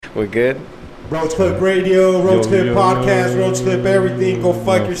We good? Roach Clip Radio, Roach Clip Podcast, Roach Clip everything. Go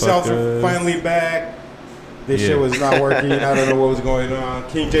fuck yourselves. We're finally back. This shit was not working. I don't know what was going on.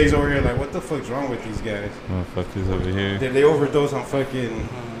 King J's over here like, what the fuck's wrong with these guys? Motherfuckers over here. Did they overdose on fucking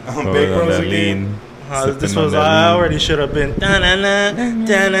Big Bros again? This was I already should have been but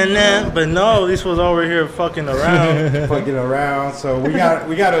no, this was over here fucking around. Fucking around. So we got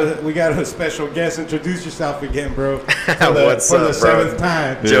a special guest. Introduce yourself again, bro. For the seventh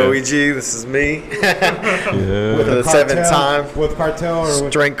time. Yeah. Joey G, this is me. With the seventh time. With Cartel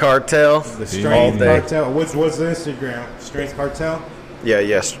or Strength Cartel. The Strength Cartel. What's the Instagram? Strength Cartel? Yeah,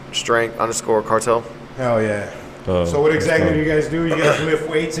 Strength_Cartel. Hell yeah. So what exactly do you guys do? You guys lift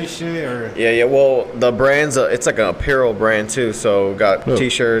weights and shit, or? Yeah. Well, the brand's it's like an apparel brand too. So got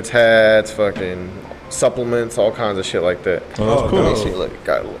t-shirts, hats, fucking supplements, all kinds of shit like that. Oh, that's cool. Look,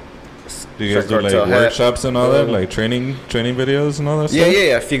 do you guys do like workshops and all that, like training videos and all that stuff?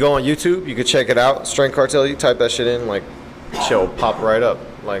 Yeah. If you go on YouTube, you can check it out. Strength Cartel. You type that shit in, like, shit will pop right up.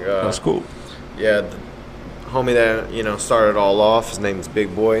 Like, that's cool. Yeah, the homie that started it all off. His name is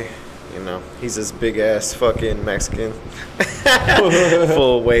Big Boy. He's this big ass fucking Mexican.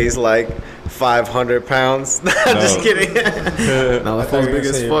 Full weighs like 500 pounds. Just kidding. No, the fool's big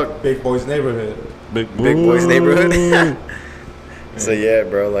as fuck. Big Boy's Neighborhood. Big Boy's Neighborhood. So yeah,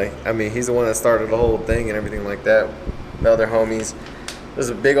 bro. Like, I mean, he's the one that started the whole thing and everything like that. The other homies. There's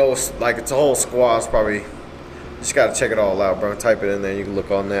a big old, like, it's a whole squad. It's probably, just gotta check it all out, bro. Type it in there. You can look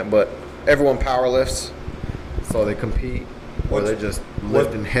on that. But everyone power lifts, so they compete. Or they're just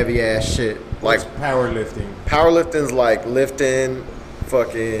lifting heavy ass shit. Like powerlifting. Powerlifting's like lifting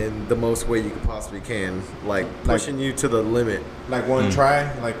fucking the most weight you can possibly can. Like pushing you to the limit. Like one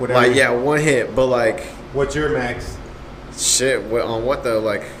try? Like whatever? Like, yeah, one hit. But like... What's your max? Shit, on what though?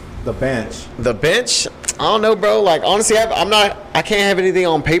 Like... The bench. The bench? I don't know, bro. Like, honestly, I can't have anything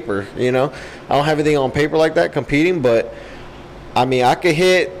on paper, I don't have anything on paper like that competing. But, I mean, I could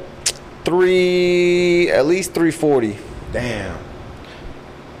hit at least 340. Damn.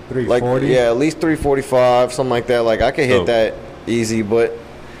 340? Like, yeah, at least 345, something like that. Like, I could hit that easy, but,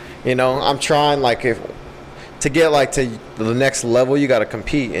 I'm trying, like, to get, like, to the next level, you got to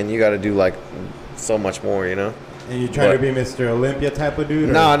compete, and you got to do, like, so much more, And you trying to be Mr. Olympia type of dude?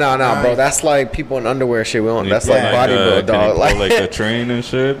 No, bro. That's, like, people in underwear shit. That's, like, bodybuilder, dog. Like the train and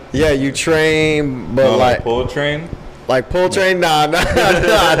shit? Yeah, you train, but, like pull train? Like, pull train? Nah.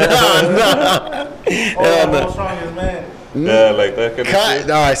 Strongest man. Yeah, like that kind of shit.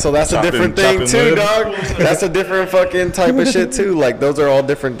 All right, so that's a different thing too, dog. That's a different fucking type of shit too. Like, those are all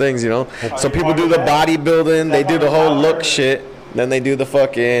different things, So people do the bodybuilding, they do the whole look shit, then they do the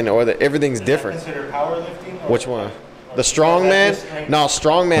fucking everything's different. Considered powerlifting? Which one? The strongman? No,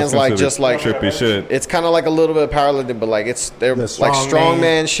 strongman's like just like trippy shit. It's kind of like a little bit of powerlifting, but like they're like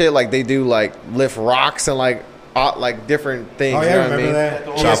strongman shit. Like they do like lift rocks and like different things. Oh, yeah, you know remember what I mean?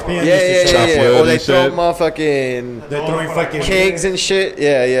 that? Yeah. Or they throw motherfucking... They're throwing fucking... kegs and shit.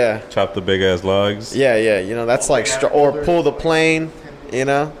 Yeah. Chop the big-ass logs. Yeah. That's like... or pull the plane, They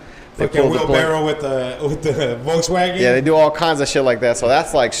fucking wheelbarrow with the Volkswagen? Yeah, they do all kinds of shit like that. So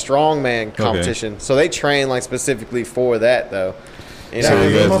that's like strongman competition. Okay. So they train like specifically for that, though. So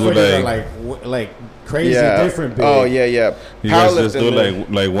you guys do like crazy different big. Oh, yeah. You guys just do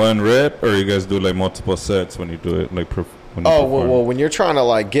like one rep, or you guys do like multiple sets when you do it? Like well, when you're trying to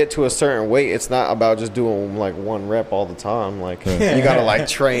like get to a certain weight, it's not about just doing like one rep all the time. Like you gotta like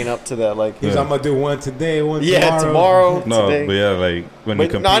train up to that. Like I'm gonna do one today, one tomorrow. No, today. But yeah, like when you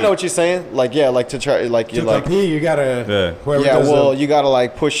compete. No, I know what you're saying. Like like to try, like you like compete, you gotta. You gotta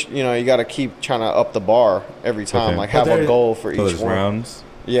like push. You gotta keep trying to up the bar every time. Okay. Like have a goal for each one. Rounds.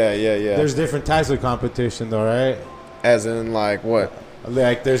 Yeah. There's different types of competition, though, right? As in, like what?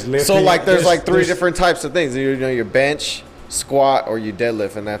 Like there's lifting. So like there's like three different types of things. Your bench, squat, or you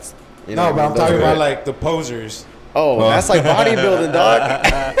deadlift, and that's no. But I'm talking about like the posers. Oh, that's like bodybuilding, dog.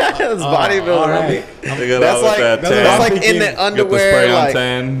 That's bodybuilding. Right. That's like in the underwear. Like,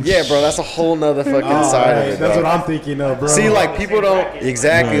 yeah, bro, that's a whole nother fucking side of it. That's what I'm thinking of, bro. See, like people don't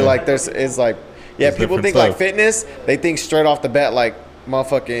exactly like it's like people think like fitness. They think straight off the bat like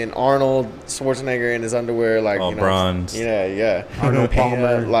motherfucking Arnold Schwarzenegger in his underwear, like bronze. Yeah. Arnold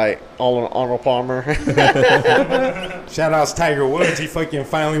Palmer, like Arnold Palmer. Shout outs Tiger Woods. He fucking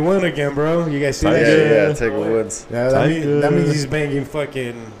finally won again, bro. You guys see that? Yeah, Tiger Woods. Yeah, that means he's banging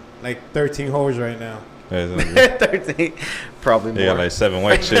fucking like 13 hoes right now. 13, probably more. They got like 7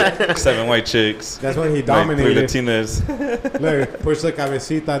 white chicks. That's when he dominated. Like 3 Latinas. Look, push the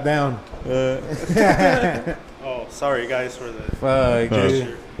cabecita down. Oh, sorry guys for the fuck,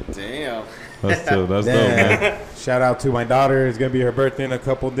 dude. Damn. That's dope. That's dope, Damn. man. Shout out to my daughter. It's gonna be her birthday in a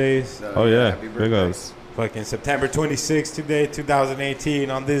couple days. Oh yeah, happy big birthday. ups. Fucking September 26th today,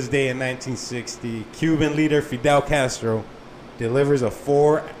 2018. On this day in 1960, Cuban leader Fidel Castro delivers a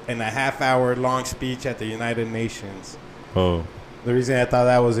 4.5-hour long speech at the United Nations. Oh The reason I thought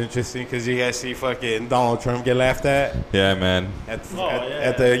that was interesting because you guys see fucking Donald Trump get laughed at yeah, man. at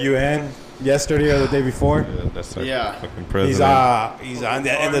the UN yesterday or the day before. Yeah, that's our Yeah. fucking president. He's on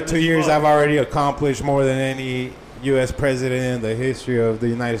in the 2 years I've already accomplished more than any U.S. president in the history of the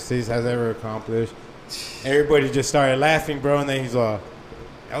United States has ever accomplished. Everybody just started laughing, bro, and then he's like,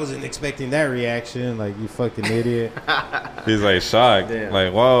 I wasn't expecting that reaction, like, you fucking idiot. He's like shocked. Damn.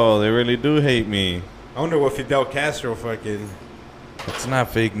 Like, whoa, they really do hate me. I wonder what Fidel Castro fucking, It's not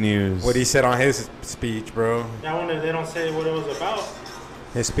fake news. what he said on his speech, bro. I wonder if they don't say what it was about.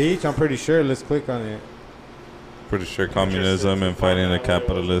 His speech, I'm pretty sure. Let's click on it. Pretty sure communism and fighting a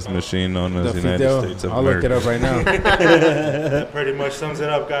capitalist machine known as The the United Fidel. States of I'll look it America. up right now. That pretty much sums it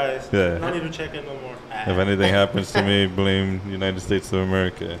up, guys. Yeah. No need to check it no more. If anything happens to me, blame United States of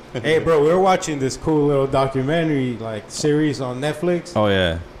America. Hey, bro, we were watching this cool little documentary, like, series on Netflix. Oh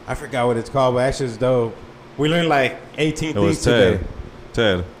yeah, I forgot what it's called, but that shit's dope. We learned, like, 18 it was things today.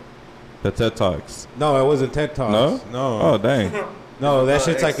 Ted. The TED Talks. No, it wasn't TED Talks. No? No. Oh dang. No, that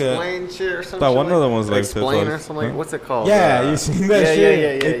shit's like a... explain shit or something. Thought one of them was like explain or TikToks, something. huh? What's it called? Yeah, you seen that yeah,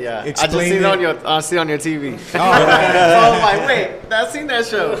 shit? Yeah. I just Explain seen it it. on your. I see it on your TV. Oh, So I was like, wait, I seen that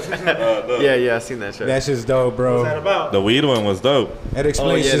show. Yeah, I seen that show. that shit's dope, What's that bro. about? The weed one was dope. It Oh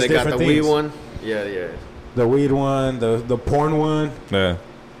explains yeah, just they got different the things. weed one. Yeah. The weed one, the porn one, Yeah.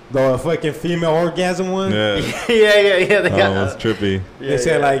 the fucking female orgasm one. Yeah. yeah. They Oh, got. it was trippy. They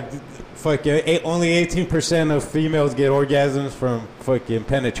said like fucking only 18% of females get orgasms from fucking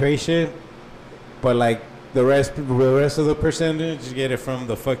penetration, but like the rest of the percentage get it from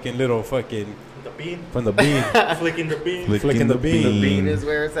the fucking little fucking The bean? from the bean. Flicking the bean? Flicking the bean. The bean is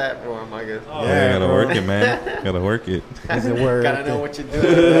where it's at for him, I guess. Oh, Yeah, Yeah, gotta bro. work it, man. Gotta work it. Is it word? Gotta know what you're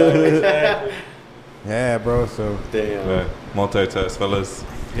doing. exactly. Yeah, bro. So Damn. Yeah. Multitask, fellas.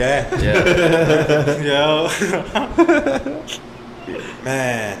 yeah, Yeah. Yo.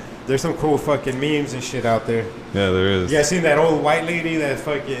 man. There's some cool fucking memes and shit out there. Yeah, there is. You guys seen that old white lady that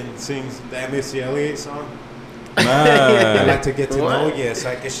fucking sings that Missy Elliott song? I'd Nah. like to get to What? know you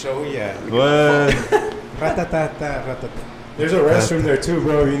so I can show you. What? Ratatata, ratata. There's a restroom there too,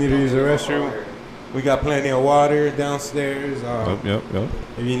 bro. You need to use the restroom. We got plenty of water downstairs. Yep.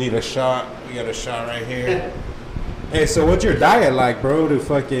 If you need a shot, we got a shot right here. Hey, so what's your diet like, bro, to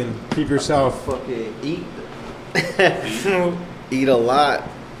fucking keep yourself? Fucking eat. Eat a lot.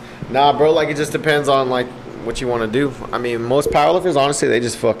 Nah, bro. Like it just depends on like what you want to do. I mean, most powerlifters, honestly, they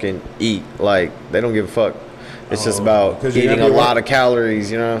just fucking eat. Like they don't give a fuck. It's just about 'cause you're eating gonna a be lot of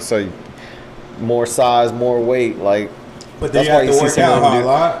calories, you know. So more size, more weight. Like But then that's you why have you to see work some of out them a do.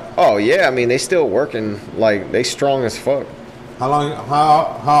 lot. Oh yeah, I mean they still working. Like they strong as fuck. How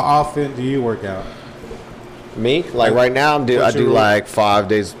often do you work out? Me, like right now, I What's do your like 5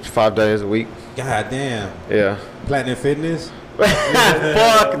 days a week. God damn. Yeah. Platinum Fitness.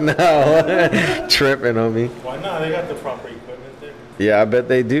 Fuck no, tripping on me. Why not? They got the proper equipment there. Yeah, I bet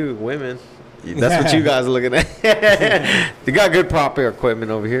they do. Women. That's what you guys are looking at. They got good proper equipment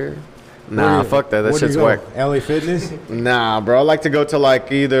over here. Nah, Where do you- fuck that. That where do you shit's go? whack. LA Fitness. Nah, bro. I like to go to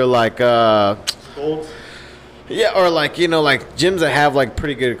like either like Gold. yeah, or like you know like gyms that have like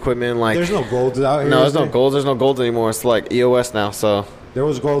pretty good equipment. Like There's no golds out here. no, there's is no there? golds. There's no golds anymore. It's like EOS now. So There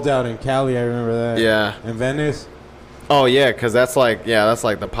was golds out in Cali. I remember that. yeah. In Venice. Oh yeah, because that's like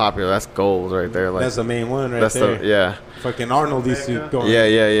the popular. That's gold right there. Like That's the main one right that's there. the yeah. Fucking Arnold used to go.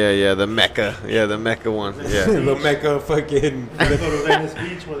 Yeah. The Mecca. Yeah, the Mecca one. Yeah. the Mecca fucking. They go to Venice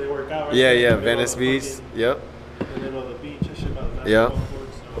Beach where they work out. Right Yeah, there. yeah, They go Venice to Beach. fucking- Yep. In the middle of the beach and shit. By the Yeah. basketball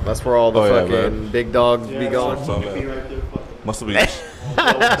courts, so- That's where all the Oh, yeah, fucking man. big dogs Yeah, be going. so you can be right there, fucking- Muscle Beach.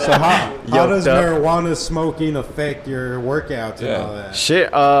 So how does Yoked up. marijuana smoking affect your workouts and Yeah. all that? Shit,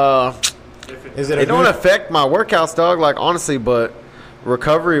 Is it a it don't good- affect my workouts, dog. Like honestly, but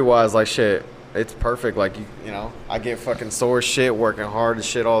recovery wise, like shit, it's perfect. Like you know, I get fucking sore as shit, working hard as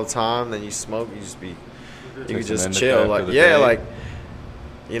shit all the time. Then you smoke, you just be, you can Takes an just indica chill. after Like the yeah, day. like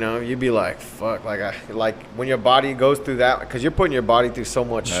you know, you'd be like, fuck, like when your body goes through that, because you're putting your body through so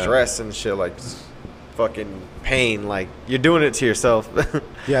much Yeah. stress and shit, like fucking pain. Like you're doing it to yourself.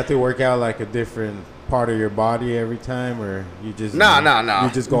 You have to work out like a different part of your body every time, or you just Nah. You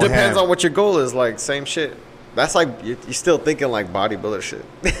just go Depends ham? on what your goal is. Like same shit. That's like you're still thinking like bodybuilder shit.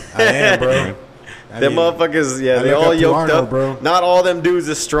 I am, bro. I Them mean, motherfuckers, yeah, I they look all up to yoked Arnold, up. bro. Not all them dudes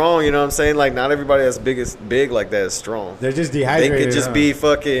is strong. You know what I'm saying? Like not everybody that's big like that is strong. They're just They dehydrated. could just huh? be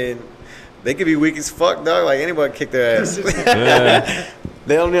fucking They could be weak as fuck, dog. Like anybody kick their ass. Yeah.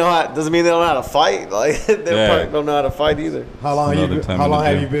 They don't know how. Doesn't mean they don't know how to fight. Like they probably don't know how to fight either. How long Another time How in the long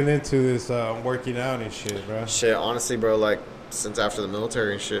have gym. you been into this working out and shit, bro? Shit, honestly, bro. Like since after the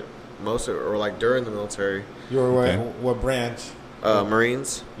military and shit, most of or like during the military. You were Okay. what branch?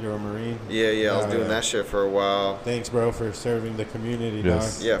 Marines. You're a Marine. Yeah, I was Oh, doing yeah. that shit for a while. Thanks, bro, for serving the community,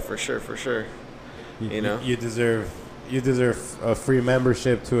 Yes. dog. Yeah, for sure. You know? you deserve a free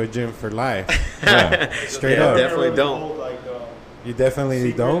membership to a gym for life. Yeah. Straight Yeah, up. definitely don't. Hold, like, You definitely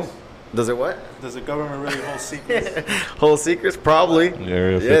secrets? don't. Does it what? Does the government really hold secrets? Whole secrets? Probably.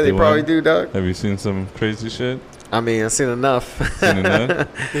 Area Yeah, they 51. probably do, dog. Have you seen some crazy shit? I mean, I've seen enough. Seen enough?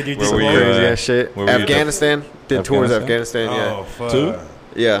 Did you Where just were you, Crazy uh, ass shit. where were you? Afghanistan. Did tours Afghanistan? Afghanistan, Oh, fuck.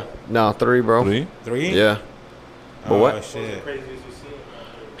 2? yeah. No, 3, bro. 3? 3? Yeah. But Oh, what? What's the shit. craziest you've seen?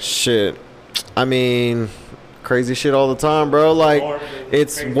 Shit. I mean, crazy shit all the time, bro. Like, War,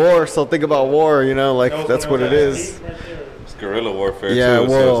 it's crazy. war, so think about war, you know? Like, That was that's when what I it was is. at right there. It's guerrilla warfare Yeah, too,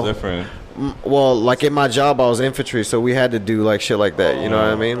 so well- it's different. Well, like in my job, I was infantry, so we had to do like shit like that. You know what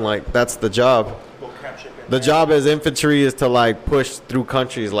I mean? Like that's the job. Go capture The job as infantry is to like push through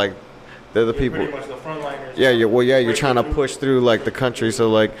countries. Like they're the people. Pretty much the frontliners. Yeah, you're Breaking trying to through. push through like the country. So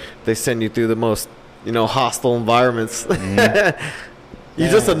like they send you through the most hostile environments. You're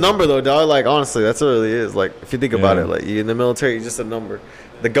just a number though, dog. Like honestly, that's what it really is. Like if you think about Yeah. it, like you in the military, you're just a number.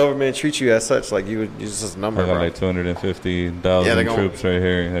 The government treats you as such. Like you're just a number, I got bro. like 250,000 Yeah, they gon- troops right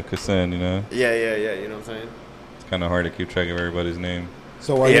here at Kasan, you know? Yeah. You know what I'm saying? It's kind of hard to keep track of everybody's name.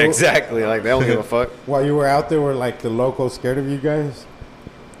 So while Yeah, you exactly. Like they don't give a fuck. while you were out there, were like the locals scared of you guys?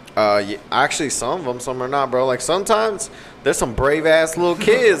 Yeah, actually, some of them, some are not, bro. Like sometimes there's some brave ass little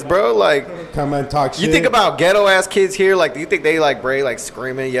kids, bro. Like Come and talk shit. you think about ghetto ass kids here. Like, do you think they like brave, like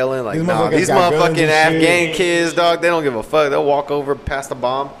screaming, yelling? Like, These nah, motherfuckers these got guns motherfucking and Afghan shit. kids, dog. They don't give a fuck. They'll walk over past the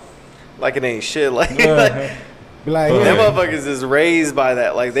bomb, like it ain't shit. Like, Be like, them yeah. motherfuckers is raised by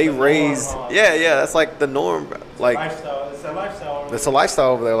that. Like they raised, yeah. That's like the norm, bro. Like Lifestyle. It's a lifestyle. it's a lifestyle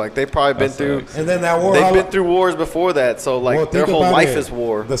over there. Like they probably been That's through. facts. And then that war. They've how- been through wars before that, so like well, their think whole about life it. is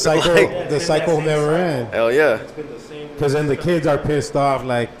war. The cycle, Like, the cycle never ends. hell yeah. It's been the same. Because then the kids are pissed off.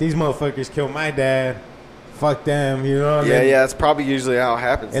 Like these motherfuckers killed my dad. Fuck them. You know. Yeah, that's probably usually how it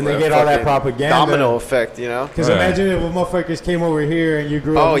happens. And they The get all that fucking propaganda. domino effect, you know. Because Right. imagine if motherfuckers came over here and you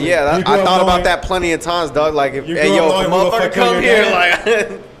grew up. Oh yeah, you that, grew I up thought knowing- about that plenty of times, dog. Like, if, You hey grew yo, up if a knowing who the motherfucker fuck come your here, dad-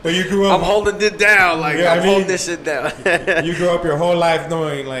 like, But you grew up. I'm holding it down, like Yeah, I'm I mean- holding this shit down. You grew up your whole life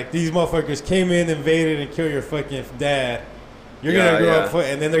knowing like these motherfuckers came in, invaded, and killed your fucking dad. You're Yeah, gonna grow yeah. up,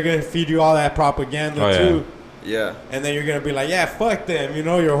 and then they're gonna feed you all that propaganda Oh, yeah. too. Yeah, And then you're gonna be like, yeah, fuck them. You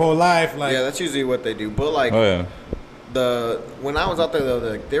know, your whole life, like, yeah, that's usually what they do. But like Oh, yeah. when I was out there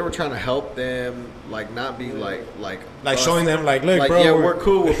though, they were trying to help them, like not be like us. showing them, like, look, like bro, yeah, we're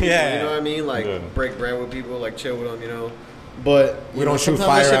cool with people. Yeah. You know what I mean? Like Yeah. break bread with people, like chill with them, you know. But We you don't know, shoot sometimes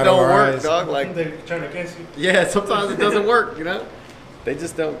fire that shit out don't of our work, eyes. dog. I Like think they're turn against you. yeah, sometimes it doesn't work, you know. They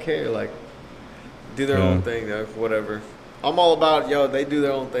just don't care. Like do their Yeah. own thing, dog. Whatever. I'm all about they do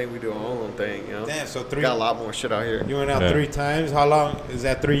their own thing, we do our own thing, you know. Damn, so We got a lot more shit out here. You went out Yeah. 3 times. How long is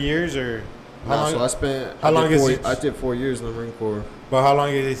that? 3 years or how Nah, long? so I spent. how long is each? I did 4 years in the Marine Corps. But how long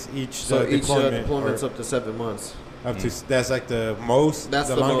is each So each deployment? deployment's Or up to 7 months. up to that's like the most. That's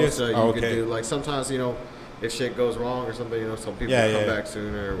the longest. most you Oh, can do. Like sometimes if shit goes wrong or something, some people Yeah, come yeah. back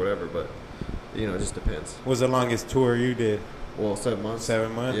sooner or whatever. But it just depends. Was the longest tour you did? Well, 7 months.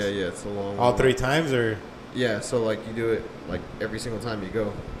 7 months. Yeah, it's a long. All one. 3 times or? Yeah, so like you do it like every single time you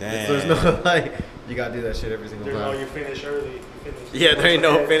go. Damn. There's no like you gotta do that shit every single There's no, time. you finish early. You finish Yeah, there ain't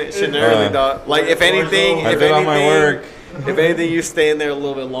no ahead. finishing early, dog. Like if anything, I if did all anything, my work. if anything, you stay in there a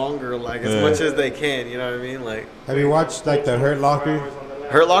little bit longer, like as Yeah. much as they can. You know what I mean? Like Have you watched like the Hurt Locker?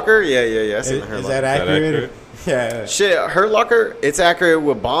 Hurt Locker, yeah. I Is, seen the Hurt is Locker. that accurate? Yeah. Shit, Hurt Locker, it's accurate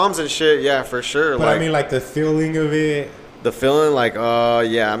with bombs and shit, yeah, for sure. But like I mean, like the feeling of it. the feeling, like,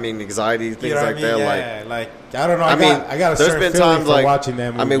 yeah, I mean, anxiety, things You know what like I mean? that, Yeah, like I don't know. I mean, I got a there's certain been feeling times for like watching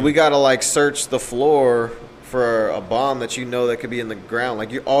that movie. I mean, we gotta like search the floor for a bomb that that could be in the ground. Like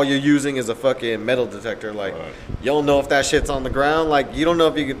all you're using is a fucking metal detector. Like Right. you don't know if that shit's on the ground. Like you don't know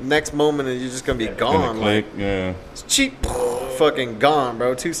if you could, next moment you're just gonna be Gonna gone. click, Like yeah. it's cheap, fucking gone,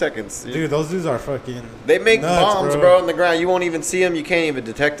 bro. 2 seconds. dude, those dudes are fucking. They make nuts, bombs, bro, in the ground. You won't even see them. You can't even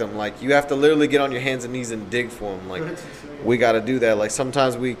detect them. Like you have to literally get on your hands and knees and dig for them. Like we got to do that. Like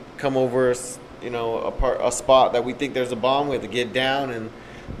sometimes we come over, a spot that we think there's a bomb. We have to get down and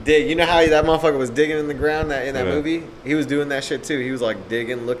dig. You know how that motherfucker was digging in the ground in that Yeah. movie? He was doing that shit too. He was like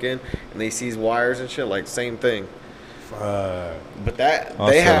digging, looking, and he sees wires and shit. Like same thing. But that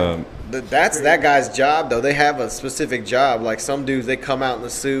Also, they have that's that guy's job though. They have a specific job. Like some dudes, they come out in the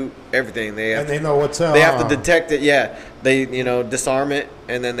suit, everything. They have And they know what's up. they have to detect it. Yeah, they disarm it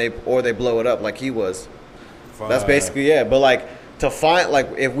and then they blow it up like he was. That's basically But like to find like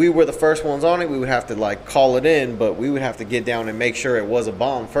if we were the first ones on it, we would have to like call it in, but we would have to get down and make sure it was a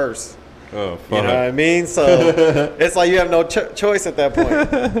bomb first. Oh, fuck. You know what I mean? So it's like you have no choice at that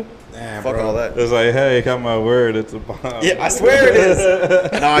point. Damn, Fuck bro. all that. It's like, hey, got my word. It's a bomb. Yeah, I swear it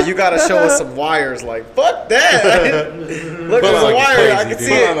is. Nah, you gotta show us some wires. Like, fuck that. Look, there's a on wire. crazy, I can dude. see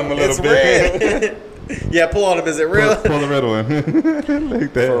Pull it. on him a little It's bit. red. Yeah, pull on him. Is it real? Pull the red one.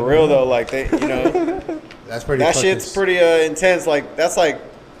 Like that. For real though, like they, That's pretty. that fucking shit's pretty intense. Like that's like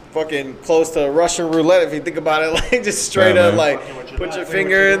fucking close to Russian roulette if you think about it. Like just straight Yeah, up, man. like Fucking with your put life, your say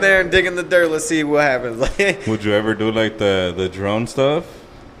finger what you in there and dig in the dirt. Let's see what happens. Like, Would you ever do like the drone stuff?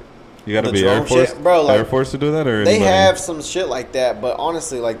 You got to The be drone Air Force, shit? Bro, like, Air Force to do that, or they anybody? have some shit like that, but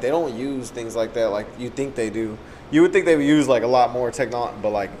honestly, like they don't use things like that like you think they do. You would think they would use like a lot more technology, but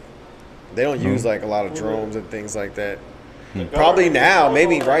like they don't use like a lot of drones and things like that. Probably now,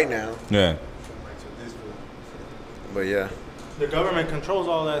 maybe right now, Yeah. but yeah. The government controls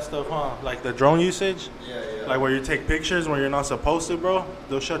all that stuff, huh? Like the drone usage. Yeah, Like where you take pictures when you're not supposed to, bro.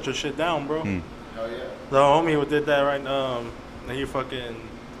 They'll shut your shit down, bro. Oh yeah. The homie who did that right now,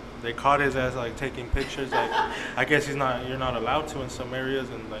 they caught his ass like taking pictures. Like I guess you're not allowed to in some areas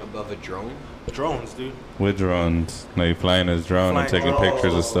and like Above a drone? drones, dude. With drones, like flying his drone and Flying taking drones,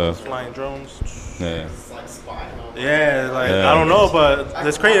 pictures of stuff. Flying drones. Yeah. It's like spying on. Yeah, like Yeah. I don't know, but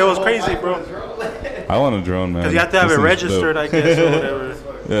it's crazy. It was crazy, bro. I want a drone, man. Because you have to have This it is registered, dope. I guess, or whatever.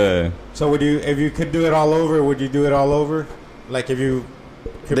 Yeah. So would you, if you could do it all over, would you do it all over? Like if you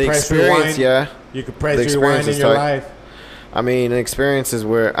could The press experience, rewind, yeah. you could press The rewind experience in is your tight. life. I mean, experience is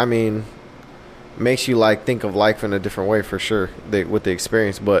where makes you like think of life in a different way for sure. With the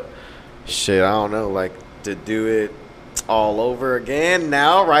experience, but shit, I don't know, like to do it all over again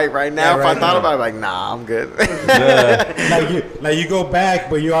now, right now. Yeah, If right I thought now. about it, like, nah, I'm good. Yeah. like you go back,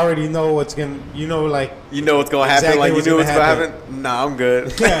 but you already know what's gonna, like You know what's gonna happen. Exactly Like you what's knew gonna what's gonna happen. happen. Nah, I'm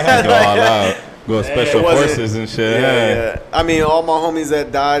good. Go all out. Go special It wasn't- forces and shit. Yeah. I mean, all my homies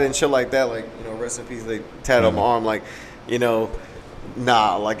that died and shit like that, like rest in peace. They tatted on my arm, like,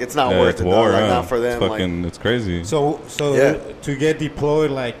 nah, like it's not Yeah, worth it's it. war, Dog. Like huh? not for them. It's fucking, it's crazy. So Yeah. to get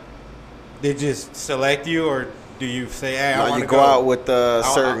deployed, like they just select you, or do you say, "Hey, I Like, want you to go out with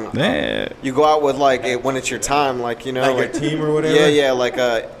certain. Yeah. You go out with like when it's your time, like Like a team or whatever? Yeah, like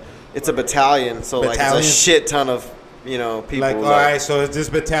it's a battalion, so like Battalion? it's a shit ton of people. Like, all right, so it's this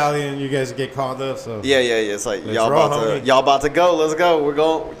battalion, you guys get called up. So Yeah. It's like Let's y'all roll, about homie. to go. Let's go. We're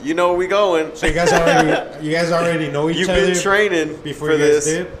going. You know where we going. So you guys already know each You've other been training before for you guys this,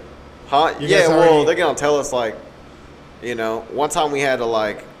 did. huh? You Yeah. guys Well, already- they're gonna tell us like, one time we had to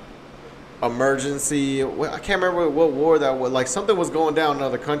like emergency. I can't remember what war that was. Like something was going down in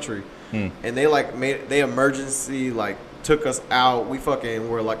another country, and they like they emergency like took us out. We fucking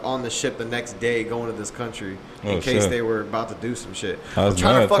were like on the ship the next day going to this country in Oh, case shit. they were about to do some shit. That was I'm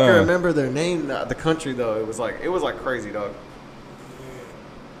trying to nuts, fucking huh? remember their name, the country though. It was like crazy, dog.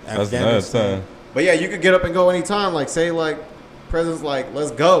 That's nuts, huh? But yeah, you could get up and go anytime. Like say like president's like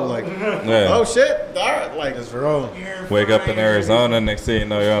let's go. Like Yeah. oh shit, all right, like Let's roll. Wake up in Arizona, next thing you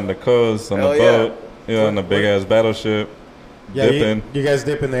know, you're on the coast, on Hell the yeah. boat, you're on a big ass battleship, Yeah, dipping. you guys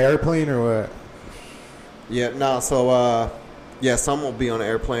dip in the airplane or what? yeah, no. So some will be on an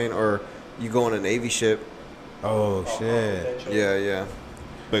airplane or you go on a Navy ship. Oh shit! Yeah.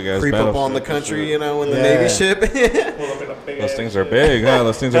 Big ass Creep up battleship on the and country, shit. in the Yeah. Navy ship. Pull up in a big Those ass things ship. are big, huh?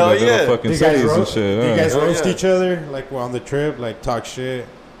 Those things are Hell like little yeah. fucking Do you guys, cities and roast, shit. do you guys Oh, roast yeah. each other like on the trip, like talk shit?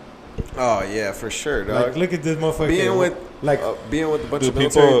 Oh yeah, for sure, dog. Like, look at this motherfucker. being with like being with a bunch Do of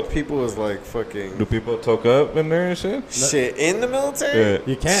military people- people is like fucking Do people talk up in there and shit? shit in the military. Yeah.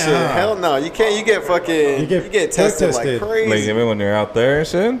 you can't. Shit, huh? hell no, you can't. You get fucking. You get You get tested like tested. crazy. Like even when you're out there and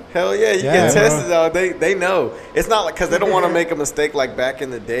shit? Hell yeah, you Yeah, get bro. tested out. They know. It's not like because they don't want to make a mistake like back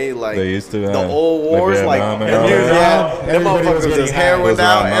in the day, like They used to, the huh? old Like wars, like Vietnam and and all you- that. yeah, them Everybody was motherfuckers was getting just high. heroin Goes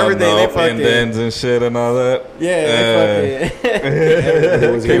out, around everything. They all the opium fucking dens and shit and all that. yeah, they fucking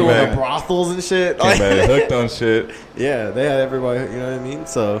Everybody was people in back. the brothels and shit. Came back hooked on shit. Yeah, they had everybody. You know what I mean?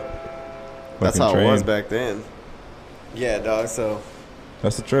 So that's Fucking how it was trained. back then. Yeah, dog. So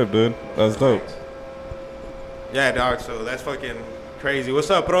That's the trip, dude. That's dope. Yeah, dog. So that's fucking crazy. What's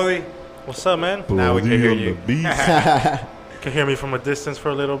up, Brody? What's up, man? Now we can Brody hear on you. the beat. Can hear me from a distance for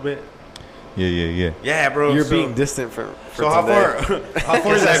a little bit. Yeah. Yeah, bro. you're so, being distant from. So how far? How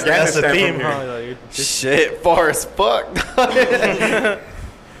far is That's the Afghanistan theme, from here? huh? Like, Shit, far as fuck.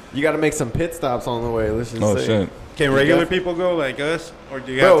 You got to make some pit stops on the way. Let's just say. shit. Can regular people go like us, or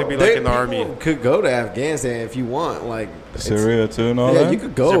do you have to be like in the army? Could go to Afghanistan if you want. Like Syria too and all that. Yeah, you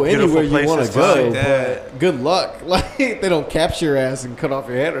could go These are anywhere beautiful you want to places, go, like that. but good luck. Like they don't capture your ass and cut off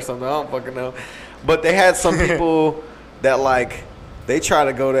your head or something. I don't fucking know. But they had some people that like they try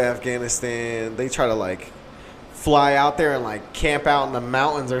to go to Afghanistan. They try to like fly out there and like camp out in the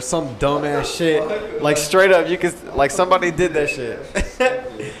mountains or some dumbass shit. Like straight up, you could like somebody did that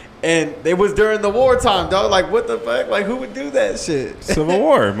shit. And it was during the wartime, dog. Like, what the fuck? Like, who would do that shit? Civil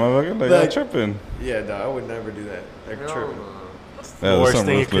War, motherfucker. Like, Like- I'm tripping. Yeah, dog. I would never do that. Like, tripping. Yeah, there's Worst some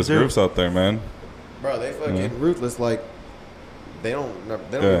thing you ruthless could do. groups out there, man. Bro, they fucking Yeah. ruthless. Like, they don't Yeah.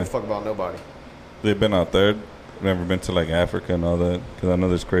 give a fuck about nobody. They've been out there. Never been to like Africa and all that. Because I know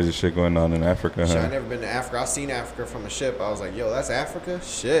there's crazy shit going on in Africa. Shit, I Huh? never been to Africa. I seen Africa from a ship. I was like, yo, that's Africa?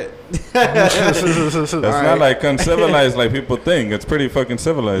 Shit. It's not like uncivilized like people think. It's pretty fucking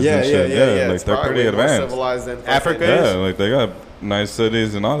civilized Yeah, and yeah, shit. yeah, yeah. Like It's they're probably pretty way more advanced. civilized than Africa fucking- is? Yeah, like they got nice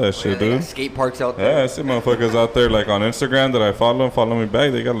cities and all that shit, They got dude. skate parks out Yeah, there. I see motherfuckers out there like on Instagram that I follow me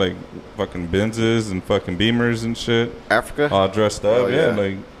back. They got like fucking Benzes and fucking Beamers and shit, Africa? all dressed up. Oh, yeah. yeah.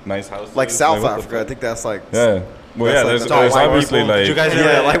 Like nice houses. Like South what the Africa. I fuck? think that's like. Yeah. Well, That's yeah. like There's, the- all there's white obviously people. like Did you guys Yeah,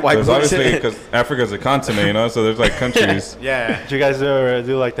 ever, like white there's people obviously shit. because Africa's a continent, you know. So there's like countries. Yeah. did you guys ever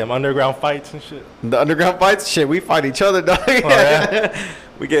do like them underground fights and shit? The underground fights? Shit, we fight each other, dog. yeah?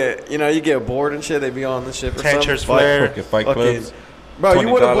 We get, you get bored and shit. They be on the ship or Tanchers something. flare. Fucking fight Fucking- clubs. Bro,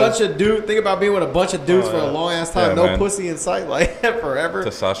 you with a $20. bunch of dudes. Think about being with a bunch of dudes Oh, for a yeah. long ass time. Yeah, No man. pussy in sight, like forever.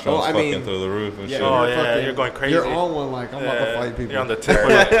 Testosterone's Oh, I mean, fucking through the roof and Yeah, shit. Oh, you're yeah, fucking- you're going crazy. You're on one like I'm about to fight people. You're on the tip of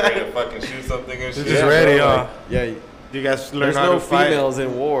Ready it. to fucking shoot something and shit. Just Yeah, ready, bro, huh? like, yeah, Do you guys learn there's how no to fight? females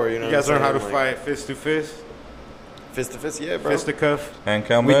in war. You know, You guys what learn I'm how to saying? Like, fight fist to fist, fist to fist. Yeah, bro. fist to cuff. Hand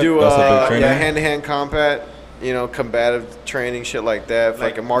combat. We do That's a big training. hand to hand combat. Combative training, shit like that.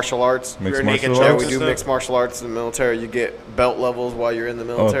 Like- Like martial arts. Mixed You're naked martial Yeah, chokes we arts. do and mixed stuff? martial arts in the military. You get belt levels while you're in the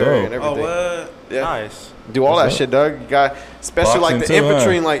military dope. and Oh, everything. what? Yeah. Nice. Do all What's that shit, Doug. You got, especially like the Boxing too,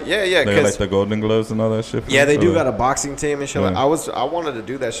 infantry, huh? and like yeah, They got like because the golden gloves and all that shit. yeah, they do Or- got a boxing team and shit. Like, Yeah. I wanted to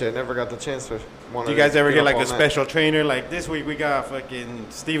do that shit. I never got the chance to. Do you guys ever get like a a special trainer? Like this week we got fucking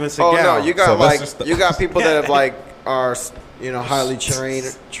Steven Seagal. Oh no, you got Sylvester like Stallone. you got people that have like are highly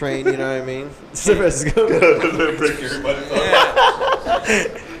trained. You know what I mean?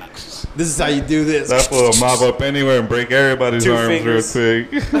 This is how you do this. That fool mob up anywhere and break everybody's Two arms fingers. real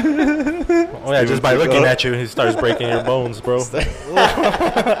quick. Oh yeah, just by looking at you, he starts breaking your bones, bro.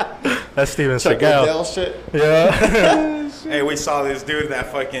 That's Steven Chuck Seagal. Liddell shit. Yeah. Hey, we saw this dude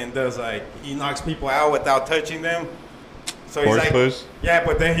that fucking does like he knocks people out without touching them. So he's Horse like, push. yeah,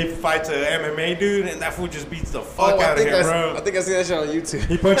 but then he fights a MMA dude, and that fool just beats the Oh, fuck I out of think him, I bro. think I seen that shit on YouTube.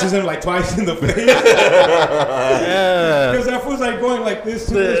 He punches him like twice in the face. Yeah. Because that fool's like going like this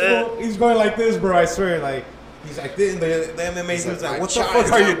to this fool. He's going like this, bro. I swear, like he's like this. And the MMA He's dude's like, like, "My "What the chai fuck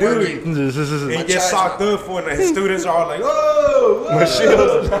is are not you doing?" working." This is And he My gets chai's socked not- up for, and his students are all like, "Oh, My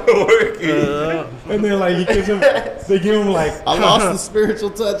shield's not working. And then like they give him like I lost the spiritual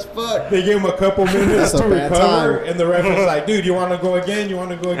touch. Fuck. They give him a couple minutes That's to a bad recover, time. and the ref is like, "Dude, you want to go again? You want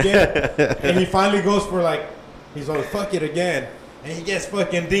to go again?" And he finally goes for like, he's like, "Fuck it again," and he gets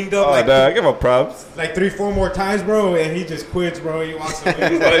fucking dinged up Oh, like dog, give him props. like 3-4 more times, bro, and he just quits, bro. He walks away.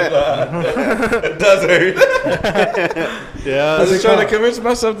 He's like, It does hurt. Yeah. I was trying to convince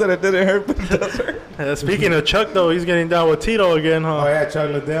myself that it didn't hurt, but it does hurt. Speaking of Chuck, though, he's getting down with Tito again, "Oh huh? yeah, Chuck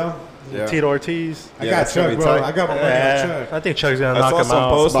Liddell. Yeah. Tito Ortiz. I Yeah, got that's gonna Chuck, be bro. tight. I got my money on Yeah, Chuck." I think Chuck's gonna I knock saw him some out.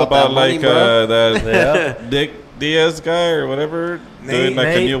 post About about that money, like bro. that Yeah. Dick Diaz guy or whatever doing like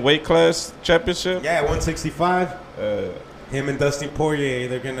a Nate. new weight class championship. Yeah, 165. Him and Dustin Poirier,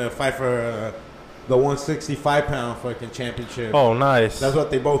 they're gonna fight for the 165-pound fucking championship. Oh, nice. That's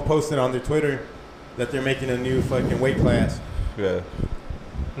what they both posted on their Twitter, that they're making a new fucking weight class. Yeah.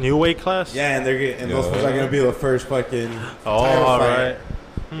 New weight class? Yeah, and they're getting, and those Yeah. ones are gonna be the first fucking Oh, title all fight. right.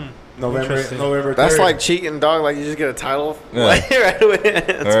 November Interesting. 3rd. That's like cheating, dog. Like you just get a title. Yeah. Like, right away. It's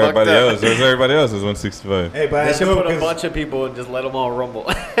fucked Everybody up. else. There's everybody else is 165. Hey, but They that's should dope put a 'cause- bunch of people and just let them all rumble.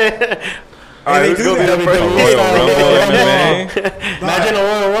 Hey, Alright, they who's do gonna be that. the A first? Royal Rumble MMA. Imagine a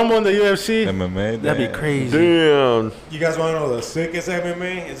Royal Rumble in the UFC. MMA. That'd be damn. crazy. Damn. You guys want to know the sickest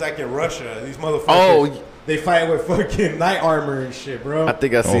MMA? It's like in Russia. These motherfuckers, Oh. they fight with fucking knight armor and shit, bro. I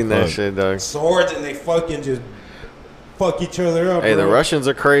think I seen that fuck. shit, dog. Swords, and they fucking just fuck each other up. Hey, the bro. Russians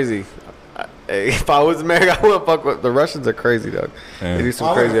are crazy. Hey, if I was American, I wouldn't fuck with the Russians. Are crazy, dog. Yeah. They do some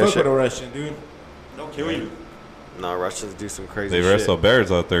I crazy wouldn't ass fuck with shit. a Russian, dude. They'll kill you. No, Russians do some crazy They shit. wrestle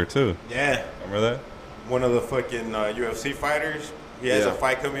bears out there too. Yeah. Remember that? One of the fucking UFC fighters, he has Yeah. a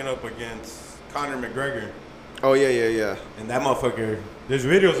fight coming up against Conor McGregor. Oh yeah, yeah, yeah. And that motherfucker, There's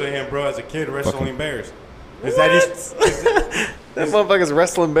videos of him, bro, as a kid wrestling bears. His What? dad used, That motherfucker's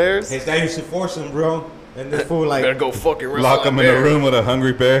wrestling bears. his dad used to force him, bro. And this fool Better like, go fucking wrestle Lock that him in a bear. room with a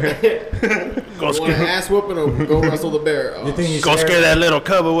hungry bear. Go want an ass whooping or go wrestle the bear. Oh, you think he's Go scared? scare that little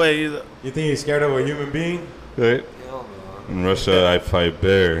cub away. You think he's scared of a human being? Right? In Russia, I fight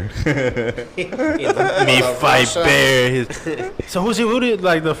bear. Me fight Russia. bear. So who did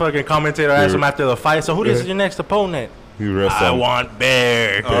like the fucking commentator asked him after the fight? So who is your next opponent? You wrestle. I want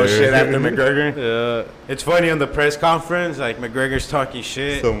bear. Oh shit! After McGregor, Yeah. it's funny on the press conference. Like McGregor's talking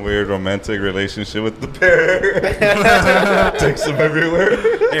shit. Some weird romantic relationship with the bear. Takes him everywhere.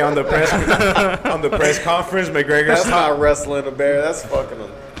 Hey, on the press conference, that's not wrestling a bear. That's fucking him.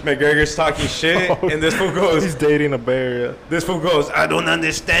 McGregor's talking shit, and this fool goes. He's dating a bear. Yeah. This fool goes. I don't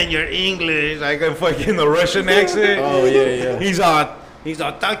understand your English. Like a fucking the Russian accent. Oh yeah. He's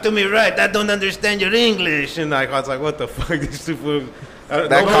on. Talk to me right. I don't understand your English. And like I was like, what the fuck? These two fools. That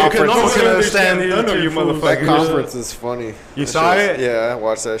no one conference can is- understand these none of two you fools. That motherfuckers. conference is funny. You That saw shit is- it? Yeah, I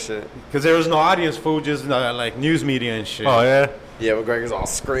watched that shit. Because there was no audience, fool. Just like news media and shit. Oh yeah. Yeah, McGregor's all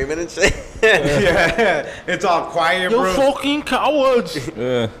screaming and shit. Yeah, it's all quiet, You bro. fucking cowards.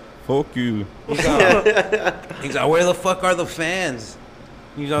 Yeah. Fuck you. He's like, where the fuck are the fans?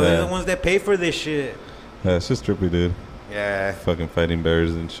 He's like, they're Yeah. the ones that pay for this shit. Yeah, it's just trippy, dude. Yeah. Fucking fighting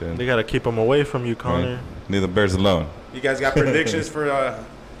bears and shit. They gotta keep him away from you, Connor. Right. Leave the bears alone. You guys got predictions for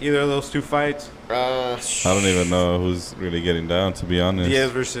either of those two fights? I don't even know who's really getting down, to be honest.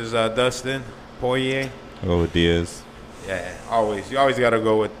 Diaz versus Dustin Poirier. I'll go with Diaz. Yeah, always. You always got to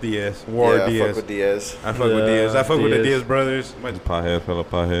go with Diaz. War yeah, Diaz. fuck with Diaz. I fuck with Yeah, Diaz. I fuck with the Diaz. Diaz brothers. Pothead, fellow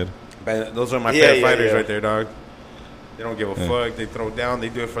pothead. Those are my Yeah, favorite yeah, fighters yeah. right there, dog. They don't give a Yeah. fuck. They throw down. They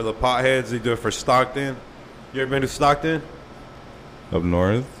do it for the potheads. They do it for Stockton. You ever been to Stockton? Up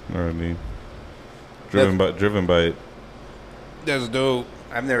north? Or I mean, driven by it. That's dope.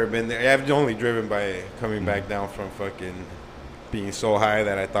 I've never been there. I've only driven by it, coming back down from fucking being so high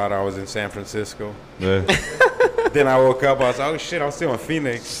that I thought I was in San Francisco. Yeah. Then I woke up. I was like, oh shit, I'm still in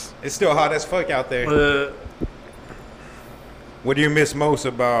Phoenix. It's still hot as fuck out there. What do you miss most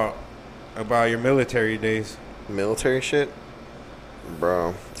about your military days? Military shit,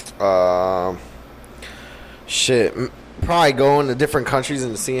 bro. Shit, probably going to different countries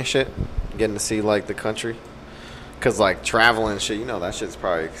and seeing shit, getting to see like the country. Cause like traveling shit, you know that shit's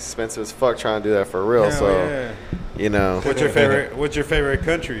probably expensive as fuck trying to do that for real. Hell so yeah. you know, What's your favorite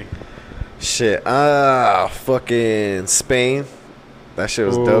country? shit. Fucking Spain. That shit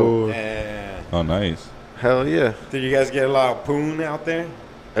was dope. Yeah. Oh, nice. Hell yeah. Did you guys get a lot of poon out there?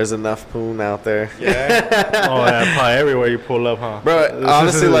 There's enough poon out there. Yeah. Oh yeah, probably everywhere you pull up, huh? Bro,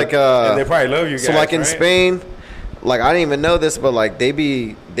 honestly, like And they probably love you guys. so like in right? Spain, like I didn't even know this, but like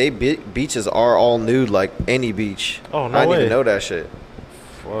beaches are all nude, like any beach. Oh, no I didn't way. even know that shit.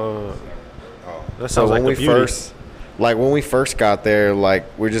 That So sounds like when the we beauty. when we first got there, like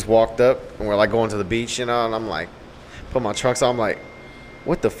we just walked up and we're like going to the beach, you know, and I'm like, put my trunks on, I'm like,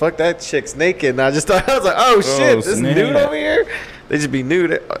 what the fuck? That chick's naked. And I just thought, I was like, oh shit, this snap. nude over here? They just be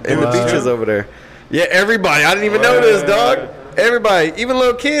nude in the Wow. beaches over there. Yeah, everybody. I didn't even know this, dog. Everybody, even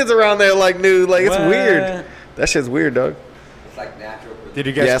little kids around there like nude. Like it's What? weird. That shit's weird, dog. It's like natural. Did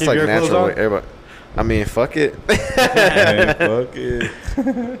you guys Yeah, it's keep like your clothes natural. on? Everybody. I mean, fuck it. Hey, fuck it.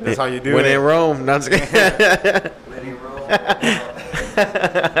 That's how you do When it. in Rome, not just kidding. Let it roll.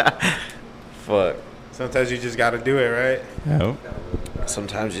 Fuck. Sometimes you just got to do it, right? Yeah.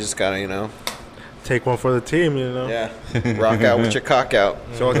 Sometimes you just gotta, you know, Take one for the team, you know. yeah, rock out with your cock out.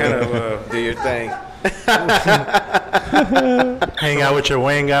 So what kind of Do your thing. Hang out with your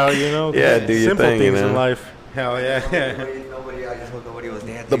wang out, you know. Yeah, do your Simple thing, you things in know. life. hell yeah? Nobody, I just hope nobody was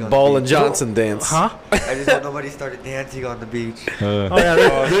dancing. The on Ball and beach. Johnson dance. Huh? I just hope nobody started dancing on the beach. Oh yeah,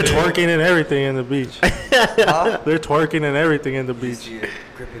 they're twerking and everything in the beach. Huh? They're twerking and everything in the You beach. see it,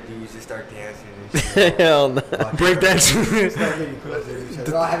 Griffin dudes just start dancing and shit. Hell no. Breakdancing, Start getting closer to each other.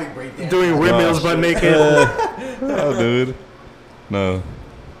 They're all having break dance. doing windmills butt naked. Oh, dude. No,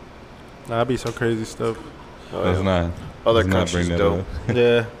 That'd be some crazy stuff. that's not. Other let's not countries bring that dope. up.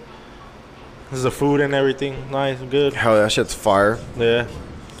 Yeah. This is the food and everything. Nice, good. Hell, that shit's fire. Yeah.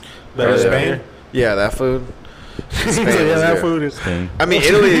 Better than Spain? here? Yeah, that food. Spain Yeah, was that good. food is. Thing. I mean,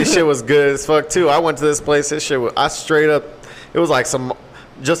 Italy, this shit was good as fuck too. I went to this place. This shit was, I straight up, it was like some,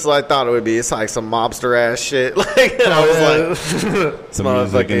 just like I thought it would be. It's like some mobster ass shit. Like I was like, Some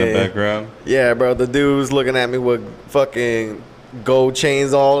music in the motherfucking- background. yeah, bro. The dude was looking at me with fucking gold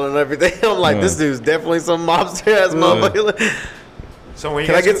chains on and everything. I'm like, this dude's definitely some mobster ass motherfucker. So when you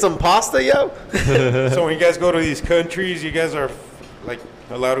Can I guys get some pasta, yo? So when you guys go to these countries, you guys are like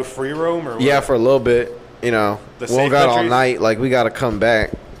allowed to free roam or what? Yeah, for a little bit. you know, The we won't safe got all countries? night. Like, we got to come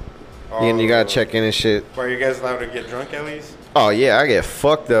back. And you got to check in and shit. Are you guys allowed to get drunk at least? Oh, yeah, I get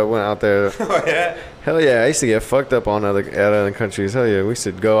fucked up when out there. Oh, yeah? Hell yeah, I used to get fucked up on other countries. Hell yeah, we used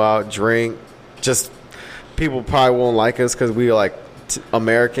to go out, drink. Just, people probably won't like us because we are like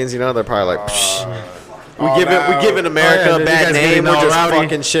Americans, you know? They're probably like, psh. We giving America Oh, yeah, a you bad guys name. getting We're all just rowdy.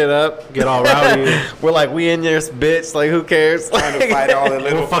 fucking shit up. Get all rowdy. We're like, we in this bitch. Like, who cares? Trying to fight all the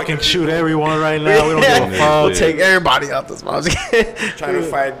little We'll fucking shoot everyone right now. We don't give a Yeah. fuck. We'll take everybody out this mouth. trying to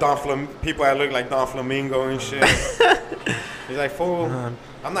fight people that look like Don Flamingo and shit. He's like, fool,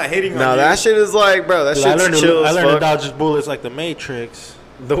 I'm not hitting on No, you. that shit is like, bro, that Dude, I shit's learned, chill I as learned to fuck. dodge bullets like the Matrix.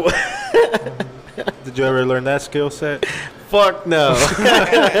 The Did you ever learn that skill set? fuck no.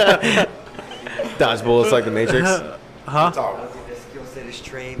 Dodge bullets like the Matrix. Huh? The skill set is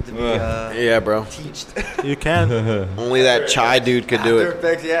trained to be Yeah, bro. teached. You can. Only that Chai dude could do After it.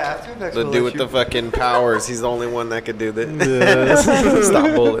 Effects, yeah, After Effects. The will dude let with the you- fucking powers. He's the only one that could do that. Yeah.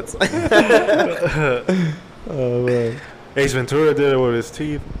 Stop bullets. Oh, man. Ace Ventura did it with his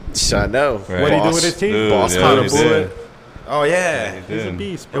teeth. I know. Right. What'd he do Boss. with his teeth? Dude, Boss yeah, caught a he bullet. did. Oh, yeah. He He's a did.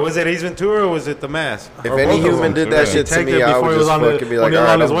 beast, It bro. was it Ace Ventura or was it The Mask? If Or any both of human them? did that Sure. shit to Detective me, I before would he was just on the- fucking be when like, he was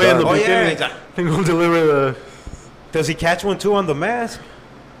all on right, his I'm way in the done. Oh, yeah. beginning. exactly. He gonna deliver the. Does he catch one too on The Mask?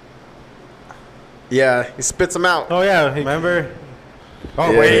 Yeah, he spits them out. Oh yeah, he, Remember?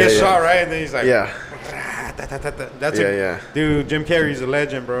 Oh, Yeah, where he gets yeah, shot, right? And then he's like, Yeah. That's Yeah, a, yeah. Dude, Jim Carrey's a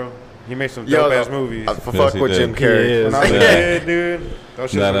legend, bro. He makes some Yo, dope ass movies. I Yes, fuck he with did. Jim He Carrey. is. When I was a Yeah. kid, dude.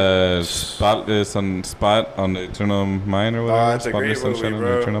 Those shits That were- Spotless on Spot on the Eternal Mind or whatever. Oh, that's a great Spotless movie, Sunshine on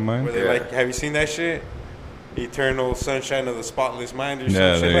bro. the Eternal Mind. Where they Yeah. like, have you seen that shit? Eternal Sunshine of the Spotless Mind or some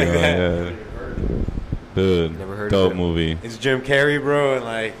Yeah, shit there like you go. that. Yeah. Dude, Never heard of dope it. movie. It's Jim Carrey, bro, and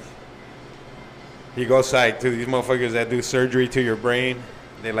like he goes like to these motherfuckers that do surgery to your brain.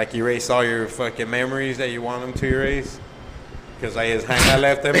 They like erase all your fucking memories that you want them to erase. Because like his hand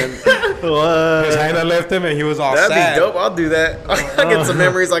left him and his hand left him and he was all That'd sad. be dope. I'll do that. I get some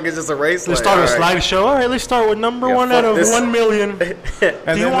memories I can just erase. let's like, start a all right. slideshow. All right, let's start with number Yeah, one fuck out of this. 1 million. And Do you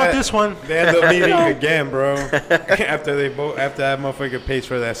then want that- this one? They end up meeting again, bro. after that motherfucker pays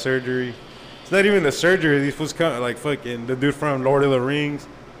for that surgery. It's not even the surgery. These fools come like fucking the dude from Lord of the Rings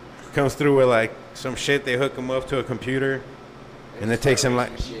comes through with like some shit. They hook him up to a computer, and it takes him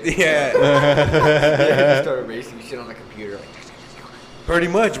like yeah, Yeah, you start erasing shit on the computer. Like, pretty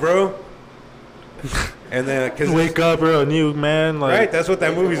much, bro. And then cause Wake up, bro, a new man. Like right, that's what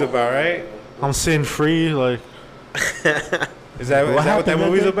that movie's about, right? I'm sin free. Like Is that what that happened,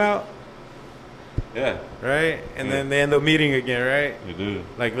 movie's man? about? Yeah, Right? And then they end up meeting again, right? you do.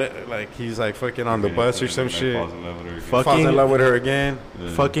 Like he's like fucking on the bus or some shit. Fuck. Falls in love with her again.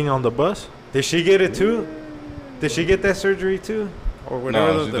 fucking on the bus. Did she get it too? Did she get that surgery too, or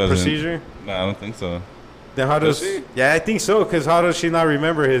whatever No, she the doesn't. procedure? No, I don't think so. Then how Does does? she? Yeah, I think so. Cause how does she not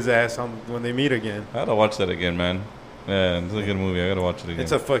remember his ass when they meet again? I gotta watch that again, man. Yeah, it's a good movie. I gotta watch it again.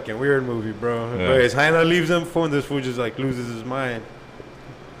 It's a fucking weird movie, bro. Yeah. But his Hannah leaves him for, and this fool just like loses his mind.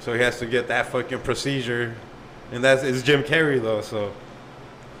 So he has to get that fucking procedure, and it's Jim Carrey though. So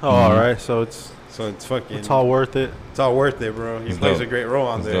Oh, all right. So it's fucking it's all worth it. worth it, bro. He It's plays dope. a great role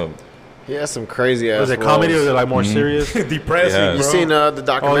on It's there. dope. He has some crazy ass. Was it comedy or roles. is it like more serious? Depressing, Yeah. bro. You seen the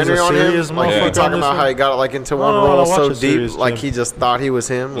documentary on him? serious Like he motherfucker talking on about this how one? he got like into No, one no, no, role watch so the series, deep, like Jim. he just thought he was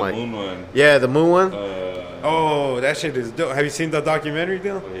him. The Like Moon one. yeah, the Moon one. Oh, that shit is dope. Have you seen the documentary,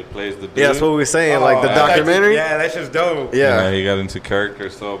 deal? Where he plays the dude. Yeah, that's what we were saying. like the Oh, that's- documentary. Yeah, that's just dope. Yeah. he got into character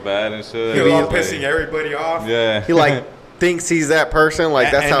so bad and shit. He was all Like, pissing everybody off. Yeah. He like thinks he's that person. Like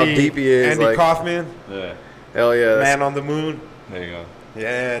that's how Andy- deep he is. Andy Like Kaufman, Yeah. hell yeah. that's- Man on the Moon. There you go.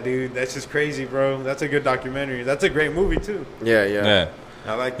 Yeah, dude, that's just crazy, bro. That's a good documentary. That's a great movie too. Yeah, Yeah. yeah.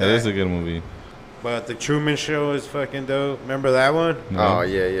 I like That that. is a good movie. But the Truman Show is fucking dope. Remember that one? No? Oh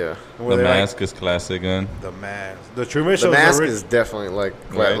yeah, yeah. Where The they're like- Mask is classic, man. The Mask. The Truman The Show. Mask is definitely like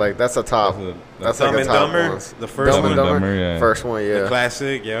Right. like that's a top. That's That's Dumb like a and top Dumber. one. The first Dumb one. and Dumber. Dumber, yeah. First one, The yeah.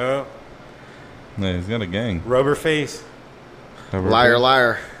 classic, yo. Yeah, he's got a gang. Rubber Face. Liar,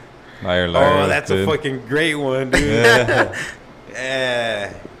 liar. Liar, liar. Oh, that's a dude. fucking great one, dude. Yeah.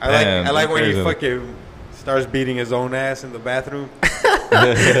 Yeah. Damn, I like when he crazy. fucking starts beating his own ass in the bathroom.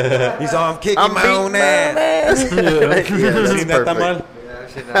 He's all, I'm kicking I'm my beating own my ass. ass. yeah, that's Seen that, perfect. Tamal? yeah,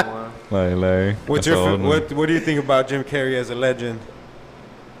 I've seen that one. Liar, liar. What's That's your the old one. what do you think about Jim Carrey as a legend?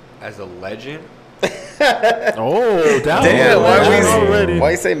 As a legend, Oh, down Damn, already.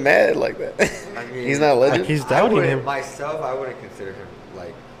 why you say mad like that? I mean, He's not a legend. Like he's I doubting wouldn't- him. Myself, I wouldn't consider him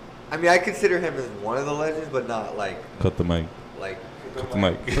like. I mean, I consider him as one of the legends, but not like Cut the mic. like. Cut the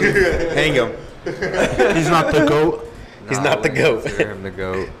mic. Hang him. He's not the goat. He's No, not I the wouldn't GOAT. Consider him the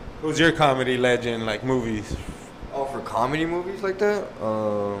goat. Who's your comedy legend, like movies? Oh, for comedy movies like that?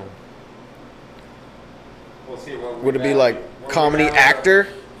 We'll see what we Would it be got. like What we comedy got. actor?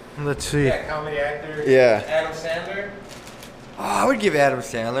 Let's see. Yeah, comedy actor. Yeah. Adam Sandler. Oh, I would give Adam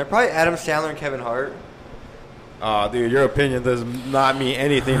Sandler. Probably Adam Sandler and Kevin Hart. Oh, dude, your opinion does not mean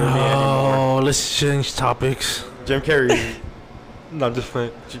anything to me anymore. Oh, let's change topics. Jim Carrey. No, I'm just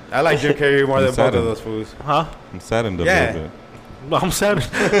playing. I like Jim Carrey more than both Saddened. of those fools. Huh? I'm saddened a Yeah. little bit. No, I'm sad.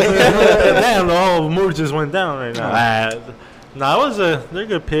 Damn, the whole mood just went down right now. Nah, they're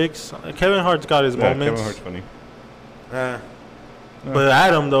good picks. Kevin Hart's got his Yeah, moments. Kevin Hart's funny. But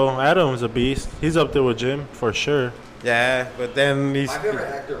Adam's a beast. He's up there with Jim for sure. Yeah, but then he's. My favorite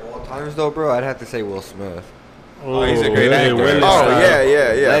actor of all times, though, bro, I'd have to say Will Smith. Oh, he's a great Willie actor. Willie Oh style.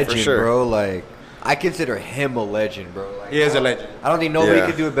 yeah, Legend, for sure. bro. Like, I consider him a legend, bro. Like, He is a legend. I don't think nobody Yeah.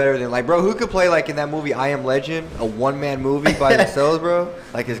 could do it better than, like, bro, who could play, like, in that movie I Am Legend, a one-man movie by themselves, bro?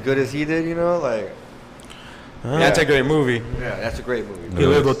 Like, as good as he did, you know? Like, That's a great movie. yeah, that's a great movie. He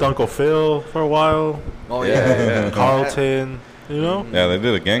lived with Uncle Phil for a while. Oh, Yeah. Carlton, you know? Yeah, they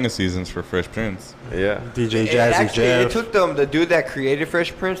did a gang of seasons for Fresh Prince. Yeah. DJ It Jazzy actually, it Jeff. took them, the dude that created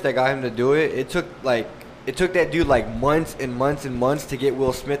Fresh Prince, that got him to do it, it took that dude, like, months and months and months to get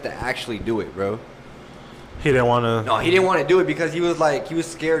Will Smith to actually do it, bro. He didn't want to. No, he didn't want to do it because he was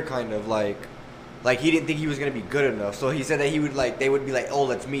scared, kind of, like he didn't think he was gonna be good enough. So he said that he would, like, they would be like, oh,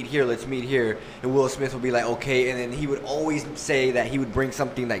 let's meet here, and Will Smith would be like, okay, and then he would always say that he would bring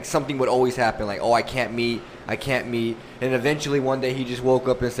something, like something would always happen, like, oh, I can't meet, and eventually one day he just woke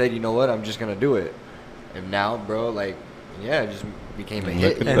up and said, you know what, I'm just gonna do it, and now, bro, like, yeah, it just became a Look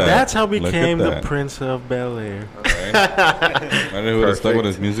hit. at And that. that's how Look at became the that. Prince of Bel-Air. Right? Imagine who would have stuck with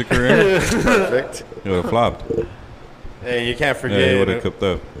his music career. Perfect. He would have flopped. Hey, you can't Yeah, he would have forget. kept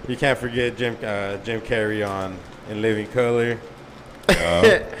up. You can't forget Jim Carrey on In Living Color. He was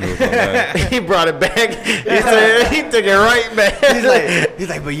on that. He brought it back. He said he took it right back. He's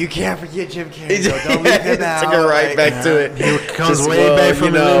like, but you can't forget Jim He Carrey, just, though. Don't leave him took out. it right Like, back to it. He comes Just, way back from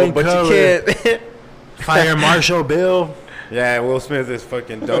you the know, living but color. you can't. Fire Marshall Bill. Yeah, Will Smith is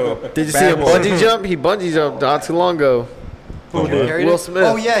fucking dope. Did you see Bad him boy. bungee jump? He bungee jumped not too long ago. Who did? Carried Will it? Smith.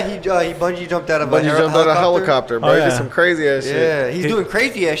 Oh yeah, he bungee jumped out of Bungee jumped out of a helicopter, bro. Oh, He yeah. did some crazy ass shit. Yeah, he's doing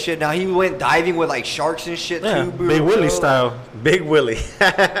crazy ass shit now. He went diving with like sharks and shit Yeah, too, bro. Big Willie style. Big Willie.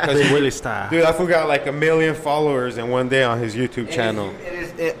 Big Willie style. Dude, I forgot like 1 million followers in one day on his YouTube channel.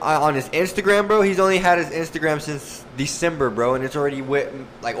 On his Instagram, bro, he's only had his Instagram since December, bro, and it's already with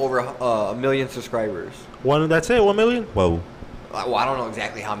like over 1 million subscribers. That's it. 1 million. Whoa. Well, I don't know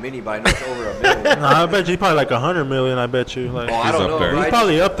exactly how many, but I know it's over 1 million. Nah, I bet you probably like 100 million. I bet you. Like, Oh, I He's don't up know. there. bro. he's I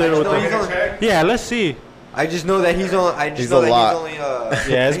probably just- up there I with just know them. he's on- Yeah, let's see. I just know that he's on. I just He's know a that lot. he's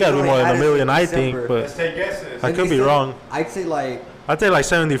only. Yeah, it's he's got to be only more than had a it million, since I think. December. But Let's take guesses. I could be wrong. I'd say like I'd say like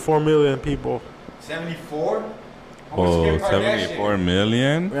 74 million people. 74? Whoa, 74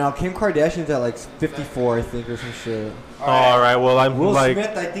 million? now Kim Kardashian's at like 54, I think, or some shit. All right. Well, I'm Will like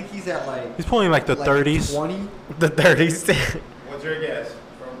Smith, I think he's at like. he's pulling like the 30s. 20 The 30s. What's your guess?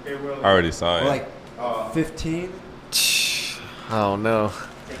 From Big Willie. I already saw or it. like 15. I don't know.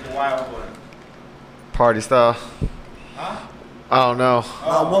 Take a wild one. Party style. Huh? I don't know.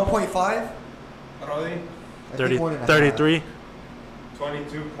 1.5. Brody? I 30, think 1.5. 33.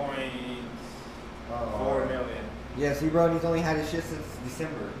 22.4 million. Yeah, see, bro, he's only had his shit since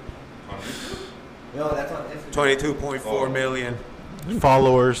December. No, that's on Instagram. 22.4 million.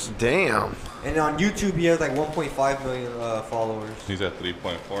 Followers. Damn. And on YouTube, he has like 1.5 million followers. He's at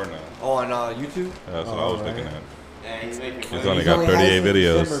 3.4 now. Oh, on YouTube? That's what I was looking at. Yeah, he's making He's only got 38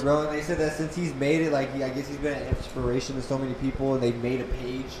 videos. December, bro, and they said that since he's made it, like, I guess he's been an inspiration to so many people, and they made a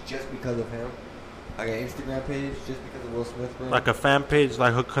page just because of him. Like an Instagram page just because of Will Smith, bro. Like a fan page,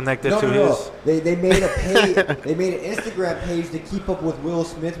 like who connected no, to no, no. his. They made a page. They made an Instagram page to keep up with Will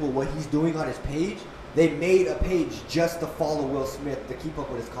Smith with what he's doing on his page. They made a page just to follow Will Smith to keep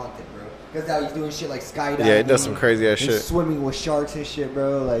up with his content, bro. Because now he's doing shit like skydiving. Yeah, he does some crazy ass and shit. Swimming with sharks and shit,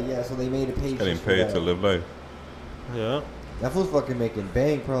 bro. Like, yeah, so they made a page. Getting just for paid that. to live life. Yeah. That fool's fucking making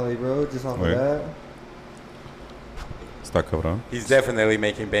bank, probably, bro. Just off Right. of that. Está cabrón. He's definitely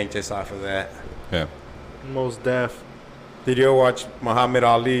making bank just off of that. Yeah. Most deaf. Did you ever watch Muhammad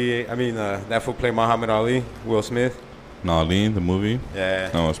Ali? I mean, that fool play Muhammad Ali, Will Smith. Nali, the movie. Yeah,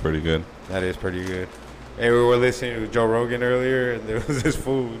 That was pretty good. that is pretty good. Hey, we were listening to Joe Rogan earlier, and there was this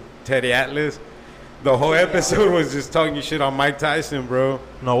fool, Teddy Atlas. The whole episode was just talking shit on Mike Tyson, bro.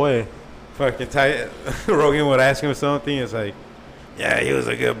 No way. Fucking Rogan would ask him something. It's like, yeah, he was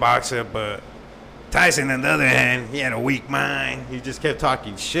a good boxer, but Tyson, on the other hand, he had a weak mind. He just kept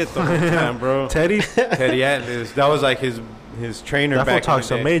talking shit the whole time, bro. Teddy. Teddy Atlas. That was like his his trainer That fool back in talks the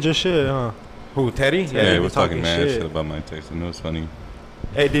some day. major shit, huh? Who, Teddy? Yeah, he he was talking talking mad shit. shit about Mike Tyson. It was funny.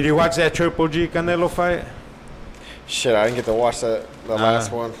 Hey, did you watch that Triple G Canelo fight? Shit, I didn't get to watch the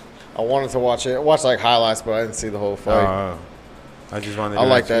last one. I wanted to watch it. I watched like highlights, but I didn't see the whole fight. I just wanted. I to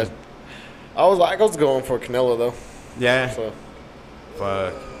like ask that. I was going for Canelo though. you. Yeah. So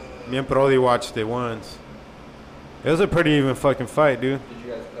Fuck. Me and Brody watched it once. It was a pretty even fucking fight, dude. Did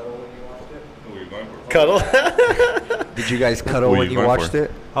you guys cuddle when you watched it? Who are you going for? cuddle. Did you guys cuddle Who when you you going watched for?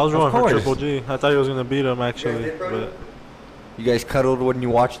 it? I was rolling for course. Triple G. I thought he was gonna beat him actually, did, bro? but You guys cuddled when you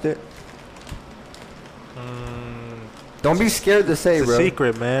watched it? Don't be scared to say, it's a bro.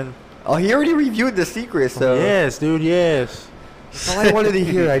 secret, man. Oh, he already reviewed the secret, so Yes, dude. Yes. that's all I wanted to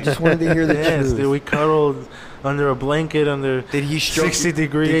hear. I just wanted to hear the Yes, truth. dude. We cuddled under a blanket under Did he stroke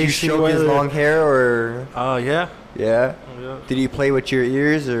 60-degree Did you AC stroke his weather. long hair or Oh yeah. yeah? Yeah. Did he play with your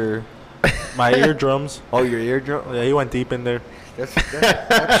ears or My eardrums. oh your eardrum? Yeah, he went deep in there. That's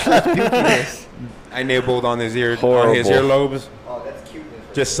cuteness. I nibbled on his ear, on his Horrible. earlobes. Oh, that's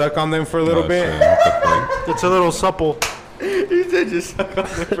cuteness. Just suck on them for a little Oh, bit. shit, what the fuck? It's a little supple. He said just suck on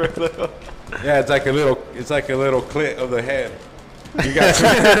them for a little. Yeah, it's like a little clit of the head. You got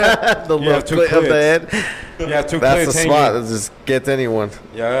The You little have two clit of the clits. head. you have two That's clits the hanging. spot that just gets anyone.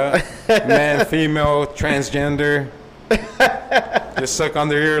 Yeah, man, female, transgender. Just suck on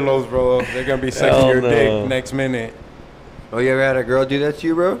their earlobes, bro. They're gonna be sucking Hell your no. dick next minute. Oh, you ever had a girl do that to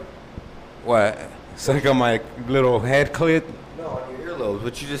you, bro? What? Suck on my little head clit? No, on your earlobes.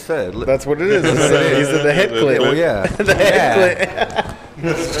 What you just said. That's what it is. He's in the head Oh clit. yeah. The head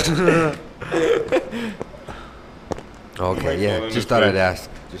clit. Okay, yeah. Just thought I'd ask.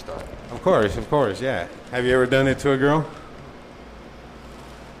 Just thought. Of course, yeah. Have you ever done it to a girl?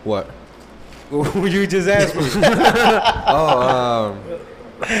 What? You just asked me. Oh,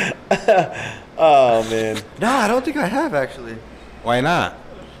 Oh man, no, I don't think I have actually. Why not?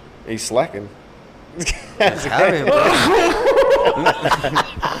 he's slacking. I haven't,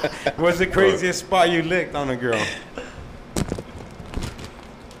 bro. What's the craziest spot you licked on a girl?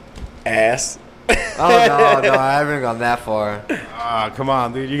 Ass. Oh no, I haven't gone that far. Ah, come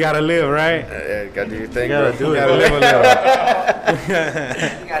on, dude. You gotta live, right? Yeah, gotta do your thing, You gotta bro. do You it. gotta live a little. I think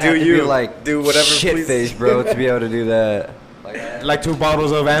I'd Do have to you. be like Do whatever shit pleases face, bro, to be able to do that. Like 2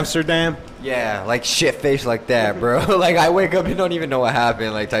 bottles of Amsterdam. Yeah, like shit face like that, bro. Like I wake up and don't even know what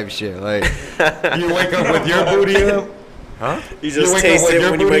happened, like type shit. Like, You wake up with your booty up. You just wake up taste with it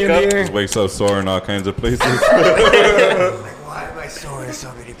your when you booty wake in the up. air? Just wakes up sore in all kinds of places. why am I sore in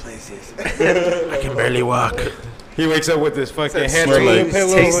so many places? I can barely walk. He wakes up with this fucking head smell pillow, like-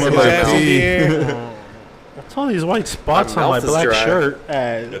 pillow tastes with his like ass in the tea. air. What's all these white spots My on my mouth is black dry. shirt?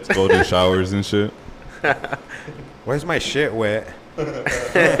 Gets golden showers and shit. Where's my shit wet? Oh,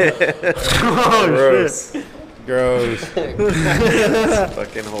 Gross. Gross.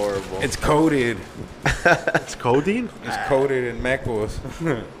 Fucking horrible. It's coated. it's codeine? It's coated in Mecos.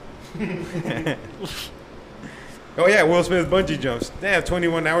 Oh yeah, Will Smith bungee jumps. Damn,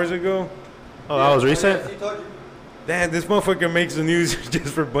 21 hours ago. Oh, that was recent? Damn, this motherfucker makes the news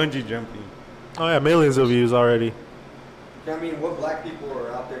just for bungee jumping. Oh, yeah, millions of views already. I mean, what black people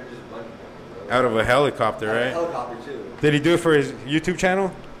are out there just bungee jumping, bro? Out of a helicopter, right? Helicopter too. Did he do it for his YouTube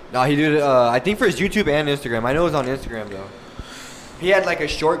channel? No, he did it. I think for his YouTube and Instagram. I know it was on Instagram though. He had like a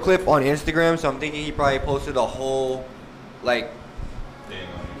short clip on Instagram, so I'm thinking he probably posted a whole, like,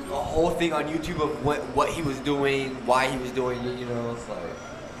 a whole thing on YouTube of what he was doing, why he was doing it. You know, it's like.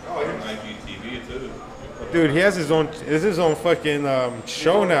 Oh, IGTV too. Dude, he has his own. It's his own fucking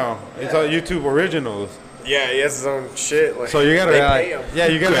show now. It's on YouTube Originals. Yeah, he has his own shit. Like, So you gotta, they pay him. yeah,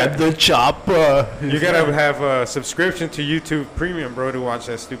 you gotta, The chopper. you gotta have a subscription to YouTube Premium, bro, to watch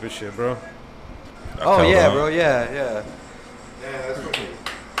that stupid shit, bro. Oh yeah, bro. Yeah, yeah.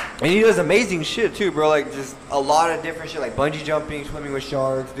 And he does amazing shit too, bro. Like just a lot of different shit, like bungee jumping, swimming with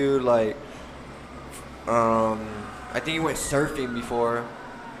sharks, dude. Like, I think he went surfing before.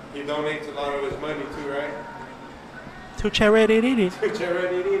 He donates a lot of his money too, right? To charity.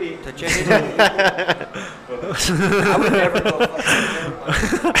 To check it out. I would never go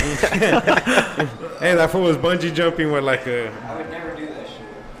fucking. Hey, that fool was bungee jumping with like a. I would never do that shit.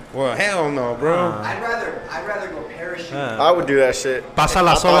 Well, hell no, bro. I'd rather go parachute. I would do that shit. Pasa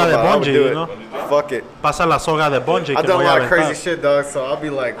la I thought soga de about it. I would bungee, do you it. know? Fuck it. Pasa la soga de bungee. I've que done a voy lot of aventar. crazy shit, dog. So I'll be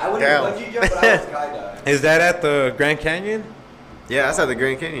like I wouldn't down. bungee jump, but I would skydive. Is that at the Grand Canyon? Yeah, that's at the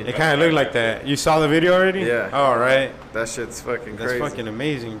Grand Canyon. It kind of looked like that. You saw the video already? Yeah. All right. That shit's fucking That's crazy. fucking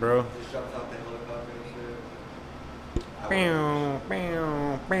amazing, bro. Just jumps off the helicopter and shit.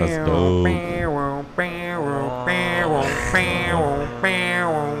 That's dope.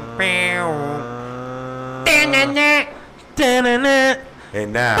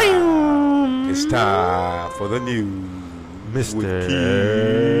 And now it's time for the news. Mr.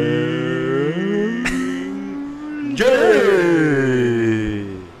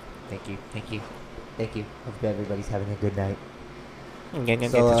 J. Thank you. Hope everybody's having a good night.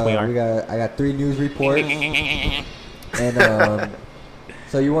 So I got 3 news reports. And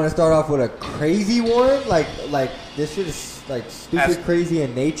so you want to start off with a crazy one? Like this shit is like stupid crazy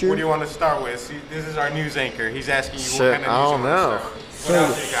in nature. What do you want to start with? See, this is our news anchor. He's asking you Shit, what kind of news I don't you want know. to start with. What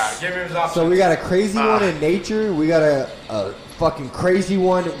else you got? Give him his options. So we got a crazy one in nature. We got a fucking crazy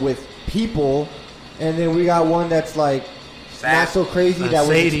one with people, and then we got one that's like not so crazy that was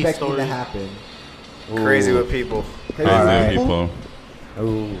Sadie expecting story. to happen. Crazy with people. Crazy Crazy with people.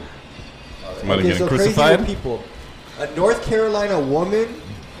 Ooh. Somebody getting crazy crucified? with people. A North Carolina woman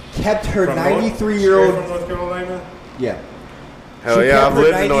kept her From 93-year-old. From North Carolina? Yeah. Hell She yeah, kept I've her lived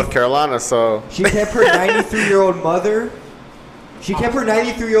in 90 North Carolina, so She kept her 93-year-old mother. She kept her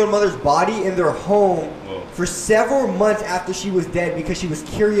 93-year-old mother's body in their home Whoa. for several months after she was dead because she was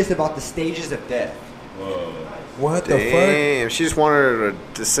curious about the stages of death. Whoa. What the fuck? damn, she just wanted her to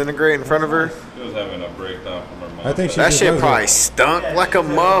disintegrate in front of her. She was having a breakdown from her mom. I think she That just shit does probably it. stunk like a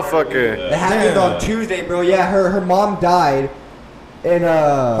motherfucker. That happened Damn. on Tuesday, bro. Yeah, her mom died. And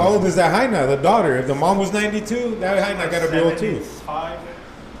How old is that Haina, the daughter? If the mom was 92, that Haina gotta be old too. 75.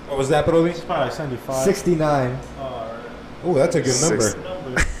 What was that, Brody? It's probably 75. 69. Oh, that's a good number. Six-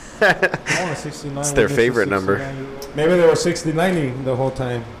 Number. I want a 69. It's their What makes a favorite number. 69-year-old? Maybe they were 60-90 the whole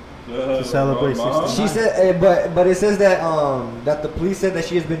time. To celebrate 69. She said, but it says that that the police said that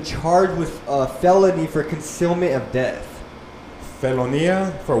she has been charged with a felony for concealment of death.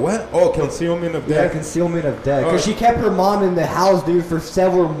 Felonia? For what? Oh, concealment of Yeah, death. concealment of death. Because Oh. she kept her mom in the house, dude, for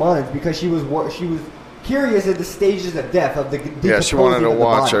several months because she was curious at the stages of death of the Yeah, she wanted to decomposing of the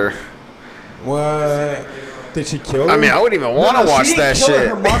watch body. her. What? Did she kill her? I mean, I wouldn't even want to No, watch she didn't that kill her. shit.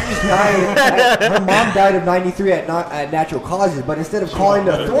 Her mom just died. Her mom died of 93 at natural causes. But instead of calling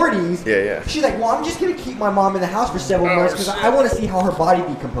the authorities, Yeah. she's like, "Well, I'm just gonna keep my mom in the house for several months because I want to see how her body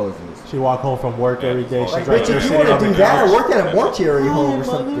decomposes." She walk home from work every day. Like, She's right bitch, there if you sitting want on to do the that, couch. work at a mortuary home or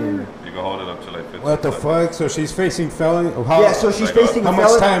something. You can hold it up to like 50. What the fuck? So she's facing felony? How, Yeah, so she's facing how a much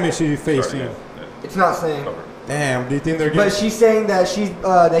felony. time is she facing? Yeah. It's not saying. Damn, do you think they're But getting... she's saying that she's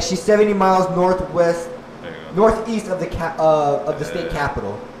 70 miles northwest, There you go. northeast of the state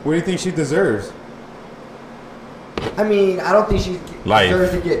capital. What do you think she deserves? I mean, I don't think she Life.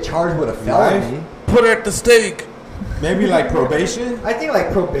 deserves to get charged with a felony. Put her at the stake. Maybe like probation? I think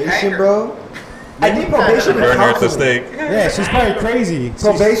like probation, bro. I think probation and Burn her at the counseling. stake. Yeah, she's probably crazy.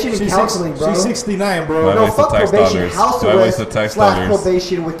 Probation and counseling, bro. She's 69, bro. Why No, waste the fuck tax probation, dollars? house Why waste arrest the tax / dollars?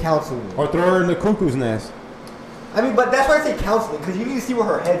 probation with counseling. Or throw her in the cuckoo's nest. I mean, but that's why I say counseling, because you need to see where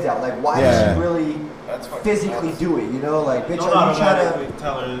her head's at. Like, why does Yeah. she really physically do it? You know, like, bitch, Don't are you trying to... automatically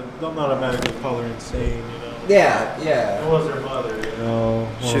tell her. Don't automatically call her insane. You know. Yeah, It yeah. was her mother. You know.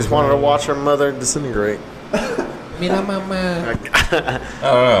 She just wanted to watch her mother disintegrate. I don't know, man.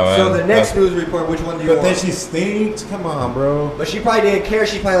 So the next That's- news report, which one do you But then want? she stinks? Come on, bro. But she probably didn't care.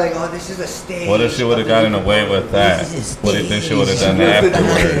 She's probably like, oh, this is a stage. What if she would have of the gotten away with that? What do you think she would have done She would've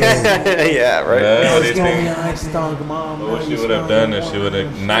been afterwards? Yeah, right. Yeah, what do you think? I stung mom. What would she would have done if she would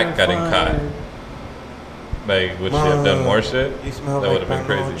have not gotten caught? Like, would she have done more shit? You smell That like would have been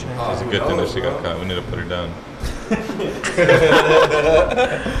crazy. panoche. It's a good thing that she got caught. We need to put her down.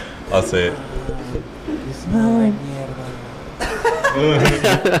 I'll say it. Man.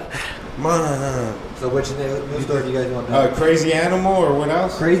 So which news story do you guys want to know? Crazy animal or what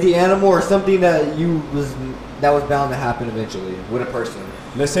else? Crazy animal or something that was bound to happen eventually with a person.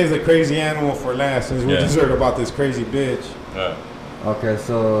 Let's save the crazy animal for last since we Yeah. just heard about this crazy bitch. Yeah. Okay,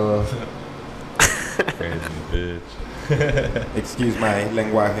 so Crazy bitch. Excuse my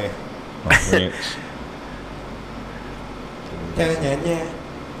lenguaje. My French.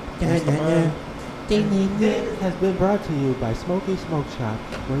 Has been brought to you by Smoky Smoke Shop,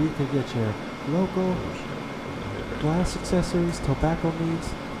 where you can get your local glass accessories, tobacco needs,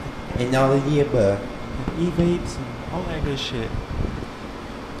 And all of the above. e-vapes, and all that good shit.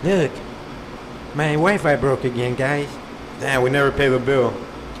 Look, my Wi-Fi broke again, guys. Damn, we never pay the bill.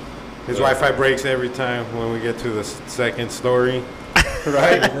 His Wi-Fi breaks every time when we get to the second story,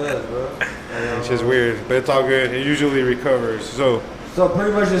 right? It's just weird, but it's all good. It usually recovers. So,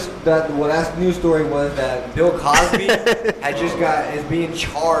 pretty much that news story was that Bill Cosby is being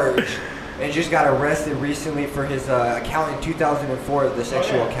charged and just got arrested recently for his account in 2004, the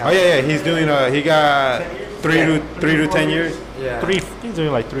sexual account. oh yeah, he's doing. He got 3 to 10 years. Yeah. He's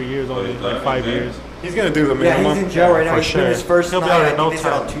doing like 3 years, only like 5 years. He's gonna do the Yeah, minimum. he's in jail right now. For He's doing his sure. first He'll be night. out I in no think they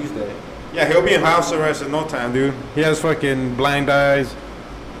said on time. Tuesday. Yeah, he'll be in house arrest in no time, dude. He has fucking blind eyes,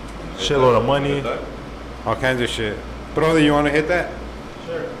 Shitload of money. all kinds of shit. Brother, you want to hit that?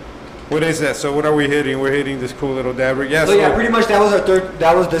 Sure. What is that? So what are we hitting? We're hitting this cool little dabber. Yeah. So yeah, pretty much that was our third.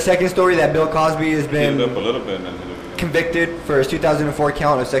 That was the second story that Bill Cosby has Heat it up a been little bit and then hit it again. convicted for his 2004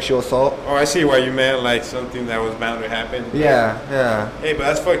 count of sexual assault. Oh, I see why you meant like something that was bound to happen. Yeah, yeah. Hey, but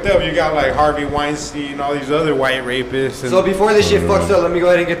that's fucked up. You got like Harvey Weinstein, all these other white rapists. And So before this shit fucks up, let me go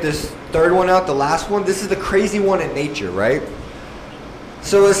ahead and get this third one out, the last one. This is the crazy one in Nature, right?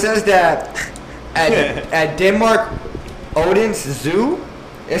 So it says that at Denmark Odense Zoo,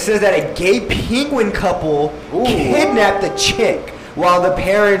 it says that a gay penguin couple kidnapped a chick while the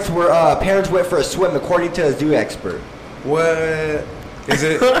parents went for a swim, according to a zoo expert. what is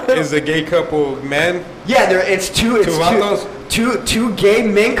it? Is the gay couple men? Yeah, it's two gay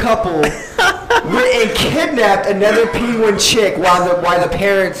men couple went and kidnapped another penguin chick while the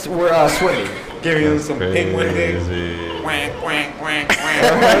parents were swimming. Giving them some penguin dick. Crazy. Quack, quack, quack,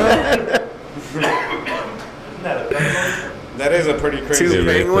 quack. That is a pretty crazy. Two They raped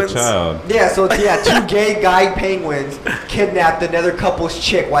the penguins? child. Yeah, so two gay guy penguins kidnapped another couple's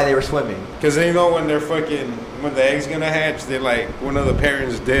chick while they were swimming. Because they know when when the egg's gonna hatch, they like one of the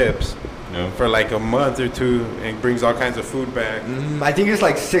parents dips No. for like a month or two and brings all kinds of food back. I think it's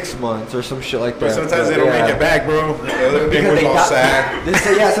like 6 months or some shit like that. But sometimes they don't Yeah. make it back, bro. The other Because penguins they all got, sad. they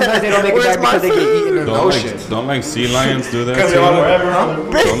say, yeah, sometimes they don't make it Where's back my because they get food? eaten in the ocean. Don't like sea lions do that Because too? they all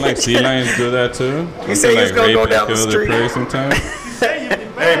forever. Don't like sea lions do that too? Don't said they, he was gonna rape go and down the kill their street. prey sometimes?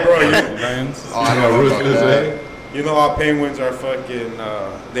 Hey, bro, Sea lions? Oh, I don't know about that. you know all penguins are fucking,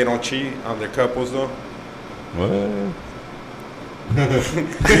 they don't cheat on their couples though. What? But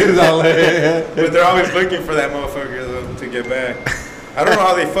they're always looking for that motherfucker though, to get back. I don't know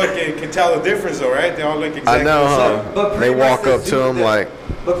how they fucking can tell the difference though, right? They all look exactly I know, the same. huh? But They pretty much walk the up to zoo- him like,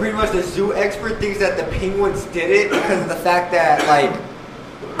 But pretty much the zoo expert thinks that the penguins did it because of the fact that like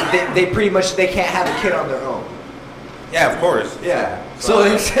they pretty much they can't have a kid on their own. Yeah, of course. Yeah. So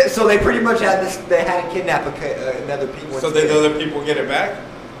they pretty much had this. They had to kidnap another penguin. So did the other people get it back?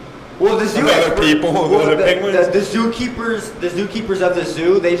 Well, the zoo The other expert- people, the other penguins? the zookeepers of the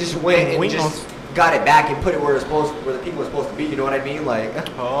zoo, they just went and just got it back and put it where the people were supposed to be. You know what I mean? Like.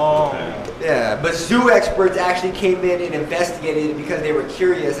 Oh. Yeah, but zoo experts actually came in and investigated it because they were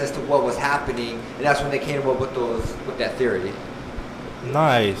curious as to what was happening, and that's when they came up with that theory.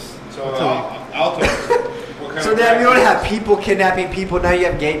 Nice. So I'll tell you. What kind So of then you don't practice? have people kidnapping people. Now you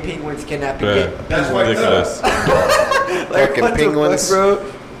have gay penguins kidnapping Yeah. gay. That's why Ridiculous. Like, Fucking what the penguins. fuck,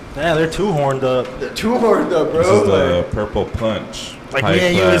 bro? Yeah, they're too horned up. They're too horned up, This is bro. the purple punch. Like, High yeah,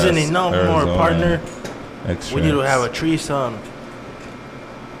 you class, isn't enough more, Arizona partner. Extracts. We need to have a threesome.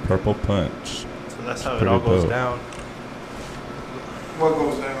 Purple punch. So that's how it Pretty all goes dope. down. What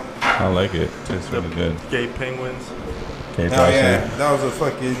goes down? I like it. Tastes The really good. gay penguins. Okay, Oh yeah, that was a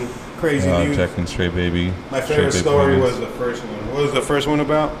fucking crazy news. Jack and Stray Baby. My favorite Stray story Baby was the first one. What was the first one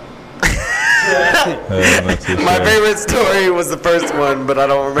about? Not too my sure. favorite story was the first one, but I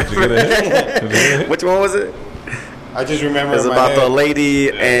don't Did you get remember. a hit? Did you get a hit? Which one was it? I just remember It was in my about the head.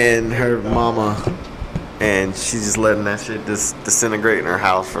 lady and her mama, and she's just letting that shit just disintegrate in her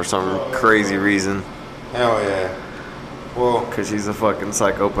house for some crazy reason. Hell yeah. Well, Cause she's a fucking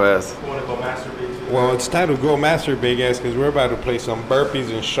psychopath. You want to go masturbate too? well, it's time to go master big ass because we're about to play some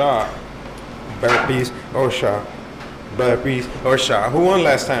burpees and shot. Burpees or shot. Burpees or shot. Who won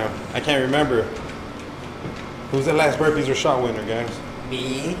last time? I can't remember. Who's the last burpees or shot winner, guys?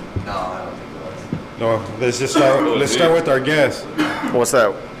 Me? No, I don't think it was. No, let's just start. Let's start with our guest. What's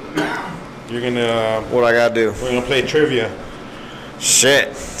that? You're gonna. What I gotta do? We're gonna play trivia. Shit.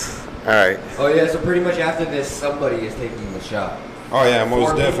 All right. Oh yeah, so pretty much after this, somebody is taking the shot. Oh yeah,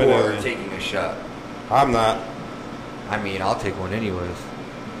 most 4 people are definitely. taking a shot. I'm not, I mean, I'll take one anyways.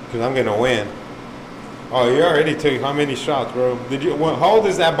 cause I'm gonna win. Oh, you already took how many shots, bro? Did you? How old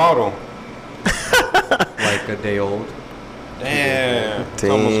is that bottle? Like a day old. Damn. It's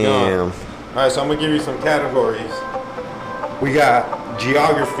almost gone. Damn. All right, so I'm gonna give you some categories. We got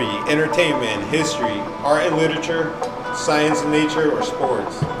geography, entertainment, history, art and literature, science and nature, or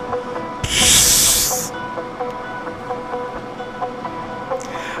sports.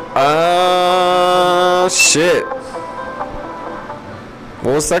 Shit.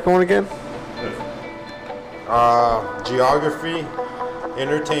 What was the second one again? Geography,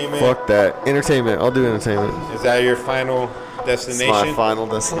 entertainment. Fuck that. Entertainment. I'll do entertainment. Is that your final It's destination? my final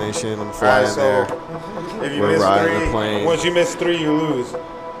destination. I'm All flying right, so there. if you We're miss riding the three, plane. once you miss three, you lose.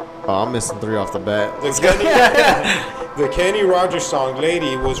 Oh, I'm missing 3 off the bat. The Kenny Rogers song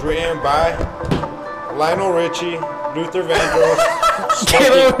 "Lady" was written by Lionel Richie, Luther Vandross,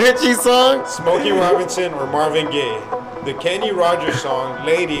 Little Richie song? Smokey Robinson or Marvin Gaye. The Kenny Rogers song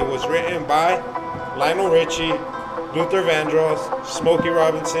 "Lady" was written by Lionel Richie, Luther Vandross, Smokey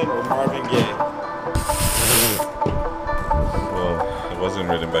Robinson, or Marvin Gaye. Well, it wasn't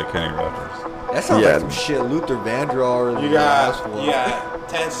written by Kenny Rogers. That sounds Yeah. like some shit Luther Vandross. You got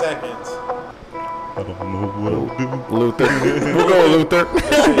 10 seconds. I don't know what I'll do. Luther. We'll go with Luther.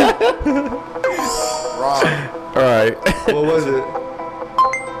 Wrong. All right. What was it?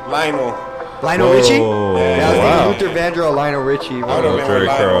 Lionel. Lionel Richie? Oh, Yeah, Yeah, I was wow. thinking Luther Vandross, Lionel Richie. I Oh, don't know. Jerry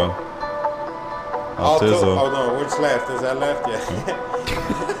Lionel. Curl. Oh Altizo. no, what's left? Is that left? Yeah.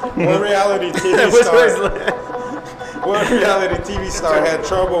 What reality TV Which star? one's left? What reality TV star had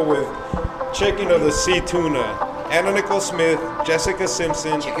trouble with Chicken of the Sea tuna? Anna Nicole Smith, Jessica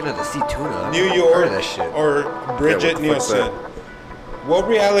Simpson, Chicken of the Sea Tuna. New Heard York, of that shit. or Bridget Yeah, what the fuck's Nielsen? What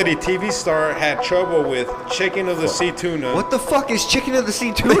reality TV star had trouble with Chicken of the Sea tuna? What the fuck is Chicken of the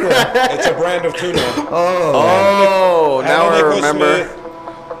Sea Tuna? It's a brand of tuna. Oh, now Anna I Nicole remember. Smith,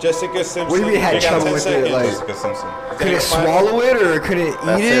 Jessica Simpson. What do you mean had got trouble 10 with it, seconds. like- Jessica Simpson. Could it swallow it or could it eat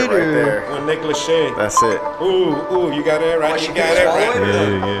That's it? it right or? there. With Nick Lachey. That's it. Ooh, you got it right. What, You she got couldn't it swallow right.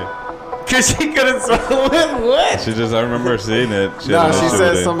 it? Yeah. Cause she couldn't swallow it. What? She just, I remember seeing it. No, had she issue said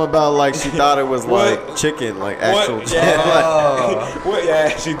with it. something about like she thought it was What? like chicken, like actual What? chicken. Yeah. What? Yeah,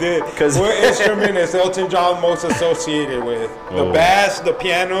 she did. 'Cause- What instrument is Elton John most associated with? The Oh. bass, the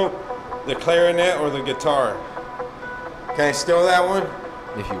piano, the clarinet, or the guitar? Can I steal that one?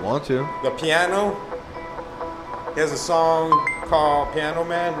 If you want to. The piano. He has a song called Piano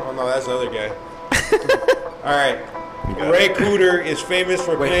Man. Oh no, that's the other guy. All right. Ray Cooder is famous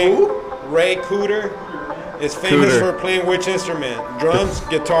for playing. who? Ray Cooder is famous Cooter. for playing which instrument? Drums,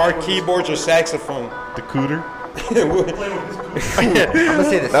 guitar, keyboards, or saxophone? The cooter. I'm gonna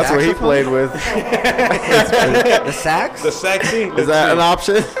say the That's what he saxophone? played with. The sax? The sexy. Is that an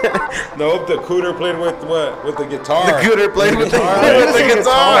option? Nope. The Cooter played with what? With the guitar. The Cooter played with the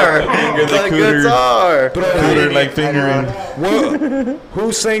guitar. guitar. Finger the The cooter. guitar. Cooter like fingering.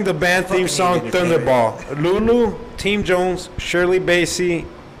 Who sang the band theme song Thunderball? Lulu, Team Jones, Shirley Bassey,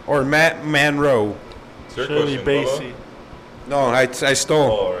 or Matt Monroe? Shirley Bassey. No, I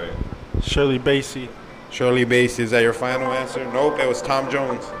stole. All right. Shirley Bassey. Shirley Bassey. Is that your final answer? Nope. It was Tom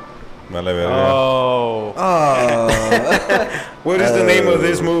Jones. Vale, verga. Oh. What is the name of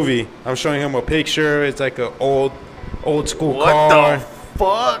this movie? I'm showing him a picture. It's like an old school What car. the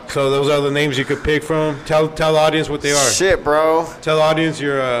fuck? So those are the names you could pick from. Tell the audience what they are. Shit, bro. Tell the audience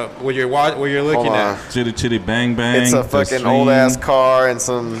what you're looking Hold at. on. Chitty chitty bang bang. It's a The fucking Stream, old ass car and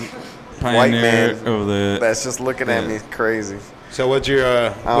some white Pioneer man of the. that's just looking at me crazy. So what's your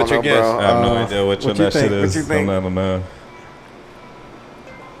don't know, guess? bro. I have no idea which one you that shit think? What is. you think? I don't know.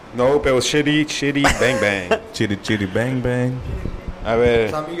 Nope, it was shitty bang bang. Chitty chitty bang bang. I bet.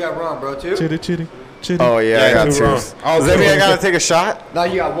 Something you got wrong, bro, too? Chitty chitty chitty. Oh yeah, I got two two. wrong. Does that mean I gotta take a shot? No,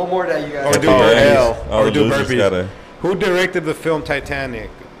 you got one more that you got. Or do Oh, burpees. hell. Oh, Or do Lou just burpees. gotta- Who directed the film Titanic?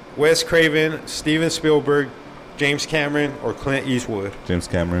 Wes Craven, Steven Spielberg, James Cameron, or Clint Eastwood? James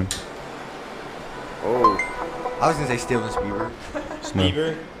Cameron. Oh, I was gonna say Steven Spielberg.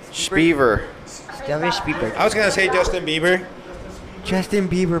 Bieber. Spiever. Steven Spielberg. I was gonna say Justin Bieber. Justin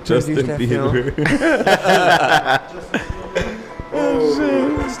Bieber Justin produced that film. Bieber.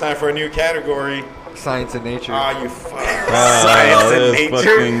 It's time for a new category. Science and Nature. Ah, you fuck. Science and this nature.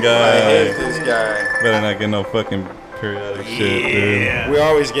 fucking I hate guy. this guy. Better not get no fucking periodic shit, We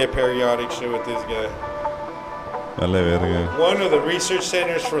always get periodic shit with this guy. dude. Vale, verga. One of the research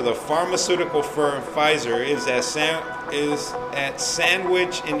centers for the pharmaceutical firm Pfizer is at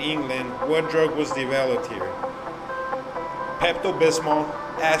Sandwich in England. What drug was developed here? Pepto-Bismol,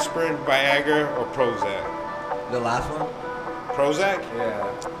 aspirin, Viagra, or Prozac? The last one? Prozac? Yeah.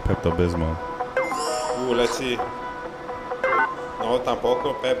 Pepto-Bismol. Ooh, let's see. No,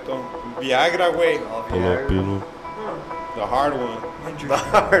 tampoco, Pepto. Viagra, güey. Pilo, pilo. The hard one.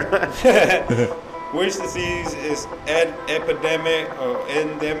 Which disease is epidemic or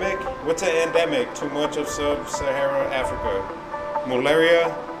endemic? What's an endemic to much of sub-Saharan Africa?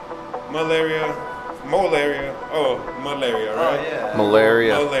 Malaria. Oh, malaria, right? yeah.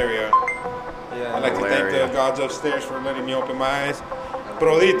 Malaria. Malaria. Yeah. I'd like to thank Malaria. the gods upstairs for letting me open my eyes.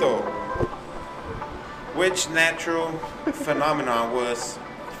 Prodito. Which natural phenomenon was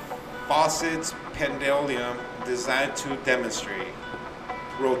Fawcett's pendulum designed to demonstrate?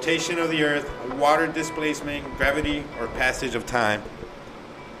 Rotation of the Earth, water displacement, gravity, or passage of time?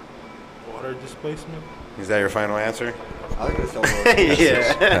 Water displacement. Is that your final answer? I was gonna say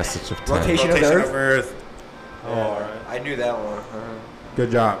Yeah. Passage of time. Rotation of the Earth. Earth. Oh, all right. I knew that one.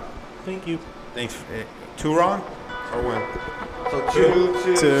 Good job. Thank you. Thanks. Two wrong? Or one? So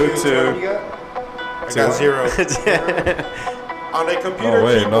two. Two. What you got? I got 0. On a computer Oh,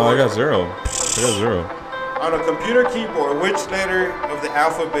 wait. keyboard. No, I got 0. I got 0. On a computer keyboard, which letter of the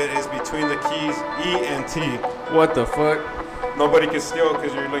alphabet is between the keys E and T? What the fuck? Nobody can steal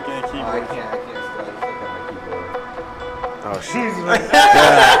because you're looking at I keyboard. can't still look at my keyboard. Oh shit.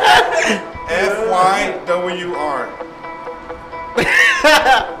 FYWR.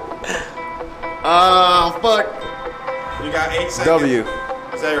 Fuck. You got 8 seconds. W.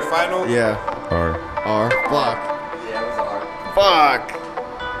 Is that your final? Yeah. R. R. Fuck. Yeah, it was hard. Fuck.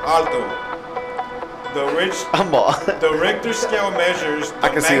 Alto. I'm all. The Richter scale measures the I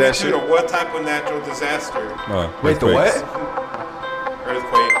can see that magnitude shit. of what type of natural disaster? Wait, the what?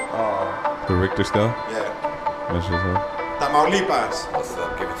 Earthquake. Oh. The Richter scale? Yeah. That's just it. Tamaulipas. What's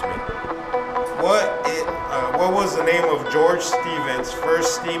up? Give it to me. What was the name of George Stevens'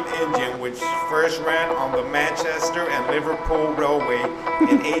 first steam engine, which first ran on the Manchester and Liverpool Railway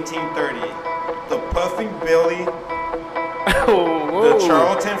in 1830? The Puffing Billy, the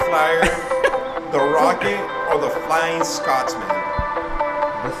Charlton Flyer, the Rocket, or the Flying Scotsman?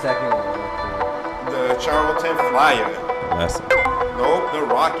 The second one. The Charlton Flyer. Last one. Nope, the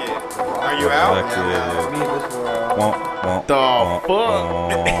Rocket. Are you out? Yeah. Me and this were Womp, The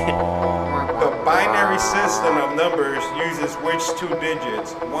fuck? The binary system of numbers uses which 2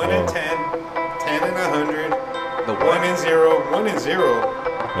 digits? 1 and 10, 10 and 100, The 1 and 0, 1 and 0.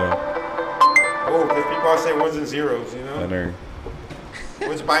 Yeah. Oh, because people always say 1s and 0s, you know? Binary.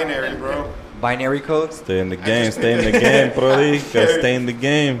 What's binary, bro? binary codes. Stay in the game. Stay in the game, brody. Gotta stay in the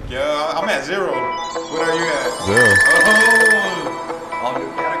game. Yeah, I'm at 0. What are you at? 0. Oh, All new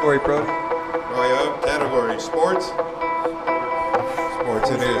category, bro. oh yeah, category. Sports? Sports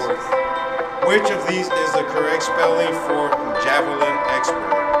it is. Which of these is the correct spelling for javelin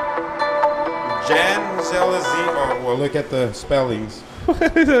expert? Jan Zelazny. Oh, well, look at the spellings. I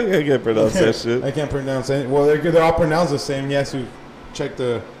can't pronounce that shit. I can't pronounce it. Well, they're all pronounced the same. He has to check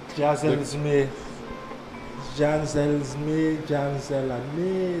the. Jansen Smith. Jansen Smith. Jansen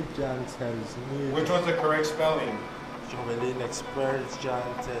Smith. Jansen Smith. Which one's the correct spelling? Javelin expert.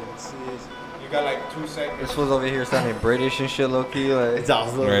 Jansen Smith. You got like 2 seconds. This was over here sounding British and shit, low key. Like, It's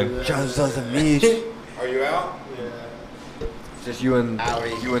awesome. Right. Are you out? it's just you and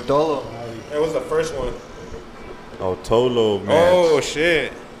Dolo. It was the first one. Oh, Tolo, man. Oh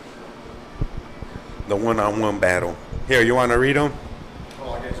shit. The one-on-one battle. Here, you want to read them?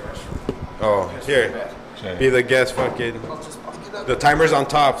 Oh, here. Be the guest, fucking. The timer's on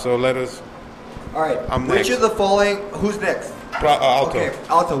top, so let us. All right. I'm Which next. of the following? Who's next? Alto. Okay,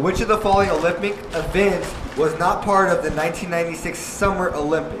 Alto. Which of the following Olympic events was not part of the 1996 Summer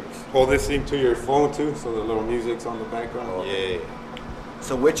Olympics? Hold this thing to your phone too, so the little music's on the background. Yeah.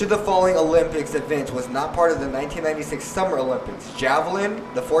 So, which of the following Olympics events was not part of the 1996 Summer Olympics? Javelin,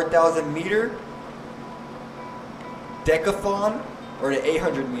 the 4,000 meter, decathlon, or the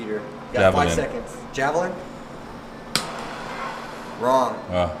 800 meter? You got 5 Javelin. seconds. Javelin? Wrong.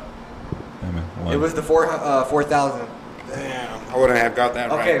 Damn it. One. It was the 4,000. Damn, I wouldn't have got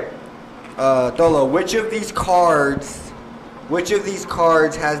that Okay. right. Dolo, which of these cards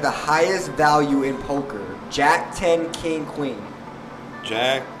has the highest value in poker? Jack, 10, King, Queen.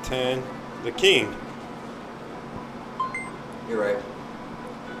 Jack, 10, the king. You're right.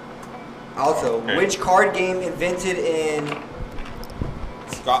 Also, Okay. which card game invented in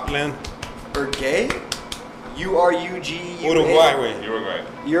Scotland. Uruguay? U-R-U-G-U-A? Uruguay, wait. Uruguay.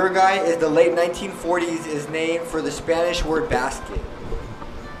 Uruguay is the late 1940s, is named for the Spanish word basket.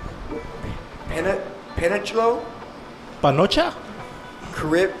 Penachuelo? Panocha?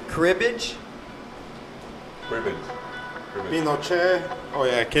 Cribbage? Pinochet. Oh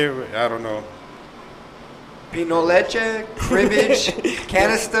yeah, I don't know. Pinot Leche? Cribbage?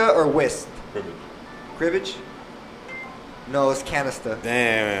 Canasta or whist? Cribbage? No, it's canasta.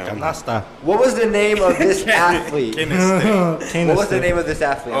 Damn. Canasta. What was the name of this athlete? What was the name of this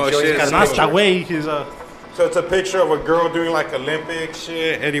athlete? Oh, I'm showing shit. you the Canasta, picture. way. He's a. So it's a picture of a girl doing like Olympic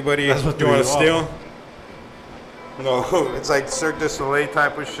shit. Anybody That's what doing a threw you steal? No, it's like Cirque du Soleil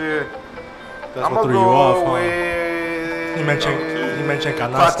type of shit. That's I'm what gonna threw you off, go huh? with. He mentioned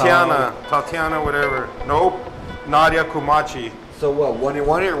canasta. Tatiana, whatever. Nope. Nadia Kumachi. So what? 1 and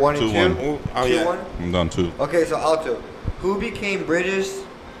 1 or 1 and 2? 2-1. Ooh, oh 2 yeah. 1? I'm down 2. Okay, so Alto. Who became British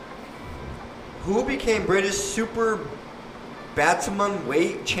super batsman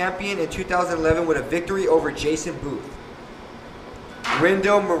weight champion in 2011 with a victory over Jason Booth?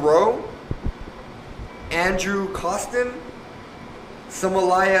 Rindo Moreau, Andrew Costin,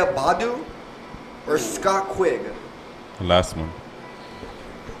 Somalaya Badu, or Scott Quigg? The last one.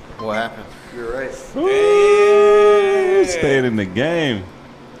 What happened? You're right. Damn. Staying in the game.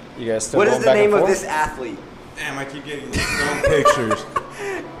 You guys still What is going the back name and of forth? this athlete? Damn, I keep getting dumb pictures.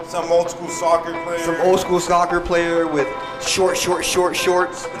 Some old school soccer player. Some old school soccer player with shorts.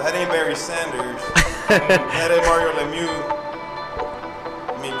 That ain't Barry Sanders. That ain't Mario Lemieux.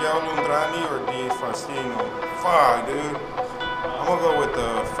 Miguel Lundrani or Di Faustino. Fuck, dude. I'm gonna go with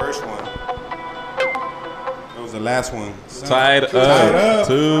the first one. That was the last one. Tied up.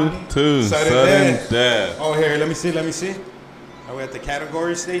 2-2. Sudden death. Oh, here, let me see. Are we at the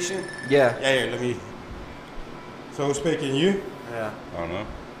category station? Yeah. Yeah, here, let me. So who's picking you? Yeah. I don't know.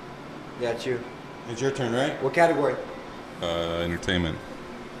 Yeah, it's you. It's your turn, right? What category? Entertainment.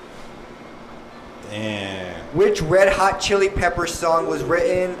 Damn. Which Red Hot Chili Pepper song was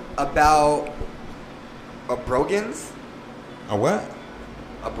written about Aborigines? A what?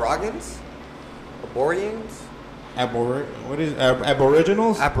 Aborigines? Aboriginals? What is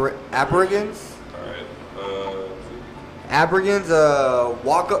Aboriginals? Aborigines? Alright. Aborigines,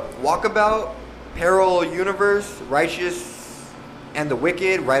 Walkabout, Parallel Universe, Righteous and the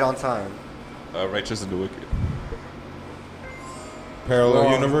Wicked, Right on Time. Righteous and the Wicked. Parallel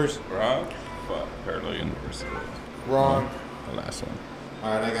Wrong. Universe. Wrong? Fuck. Parallel Universe. Wrong. The last one.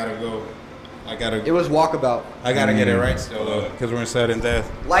 All right, I gotta go. It was Walkabout. I gotta get it right still though, because we're in sudden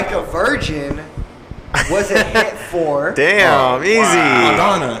death. Like a Virgin was a hit for. Damn, easy.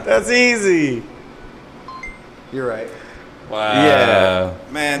 Madonna. That's easy. You're right. Wow. Yeah.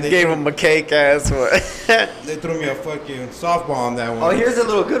 Man, they Gave threw, him a cake ass one. they threw me a fucking softball on that one. Oh, here's a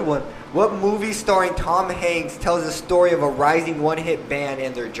little good one. What movie starring Tom Hanks tells the story of a rising one-hit band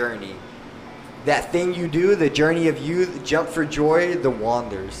and their journey? That Thing You Do, The Journey of Youth, Jump for Joy, The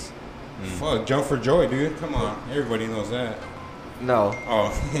Wanders. Fuck, Jump for Joy, dude. Come on, everybody knows that. No. Oh,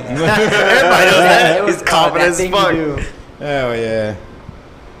 Everybody knows that. It was He's confident That as Thing fuck. You Do. hell yeah.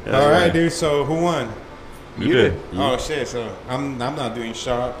 All right, dude. So who won? You did. Oh shit. So I'm not doing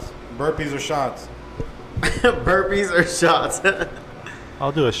shots. Burpees or shots? Burpees or shots?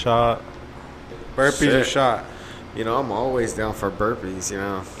 I'll do a shot. Burpees or Shit. shot? You know, I'm always down for burpees, you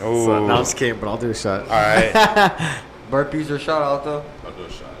know. Ooh. So, no, I'm just kidding, but I'll do a shot. All right. Burpees or shot, Alto? I'll do a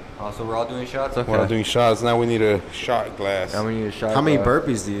shot. Also, we're all doing shots? Okay. We're all doing shots. Now we need a shot glass. Now we need a shot. How many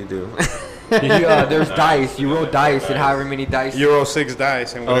burpees do you do? There's dice. You roll dice and however many dice. Euro 6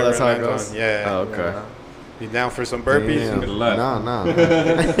 dice and whatever that's how it lands goes? on. Yeah. Oh, okay. You down for some burpees? Damn. Get a lot. No.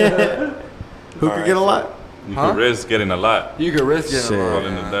 Who could get a lot? You Huh? could risk getting a lot. You could risk it. Shit.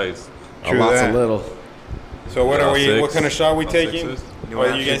 Rolling the dice. A True lot's that. a little. So what Yeah, are we? six. What kind of shot we All taking? sixes. New What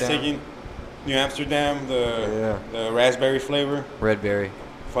are you guys Amsterdam. taking? New Amsterdam, Yeah. the raspberry flavor. Red berry.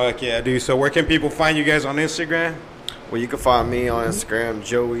 Fuck yeah, dude. So where can people find you guys on Instagram? Well, you can find me on Instagram,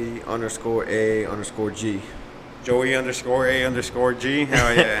 Joey_A_G. Joey_A_G.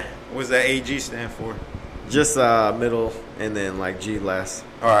 Hell yeah. What's that AG stand for? Just middle and then like G last.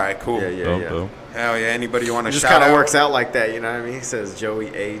 All right, cool. Yeah. Dope. Hell yeah. Anybody you want It to just shout kind out? of works out like that, you know what I mean? He says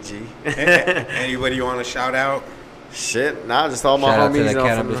Joey AG. Anybody you want to shout out? Shit, nah, just all my Shout out homies, to the you know, from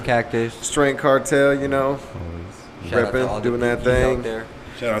Cannabis the Cactus. Strain Cartel, you know. Shout out to all Repping, the doing that Bukies thing. out there.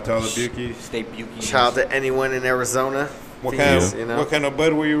 Shout out to all the Bukies. Stay Bukies. Shout out to anyone in Arizona. What Phoenix, kind, you of, know. what kind of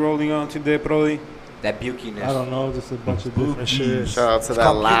bud were you rolling on today, Brody? That Bukiness. I don't know, just a bunch of different shit. Shout out to that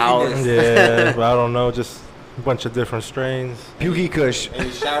called loud. Bukiness. Yeah, but I don't know, just a bunch of different strains. Buki Kush. Any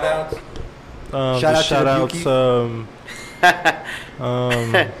shout outs? Shout out to Shout the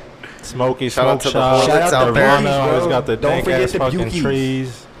outs, Smoky Shout out Smoke to the Shop. Hornets out there. Nirvana always got the Don't dank forget ass the fucking Bukies.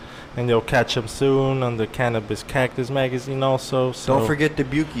 trees. And you'll catch them soon on the Cannabis Cactus magazine also. So, Don't forget the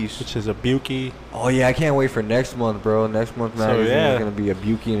Bukies. which is a Buki. Oh yeah, I can't wait for next month, bro. Next month So, magazine yeah. is gonna be a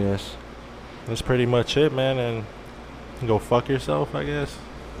Bukiness. That's pretty much it, man. And go fuck yourself, I guess.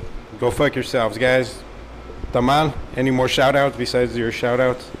 Go fuck yourselves, guys. Tamal, any more shout outs besides your shout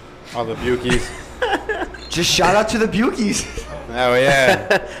outs? All the Bukies. Just shout out to the Bukies. Oh yeah.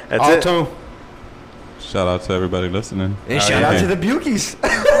 That's it. Alto. Shout out to everybody listening. And shout out to the Bukies.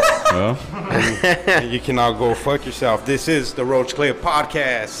 Well, You can all go fuck yourself. This is the Roach Clip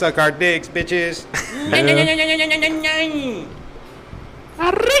Podcast. Suck our dicks, bitches.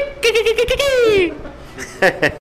 Yeah.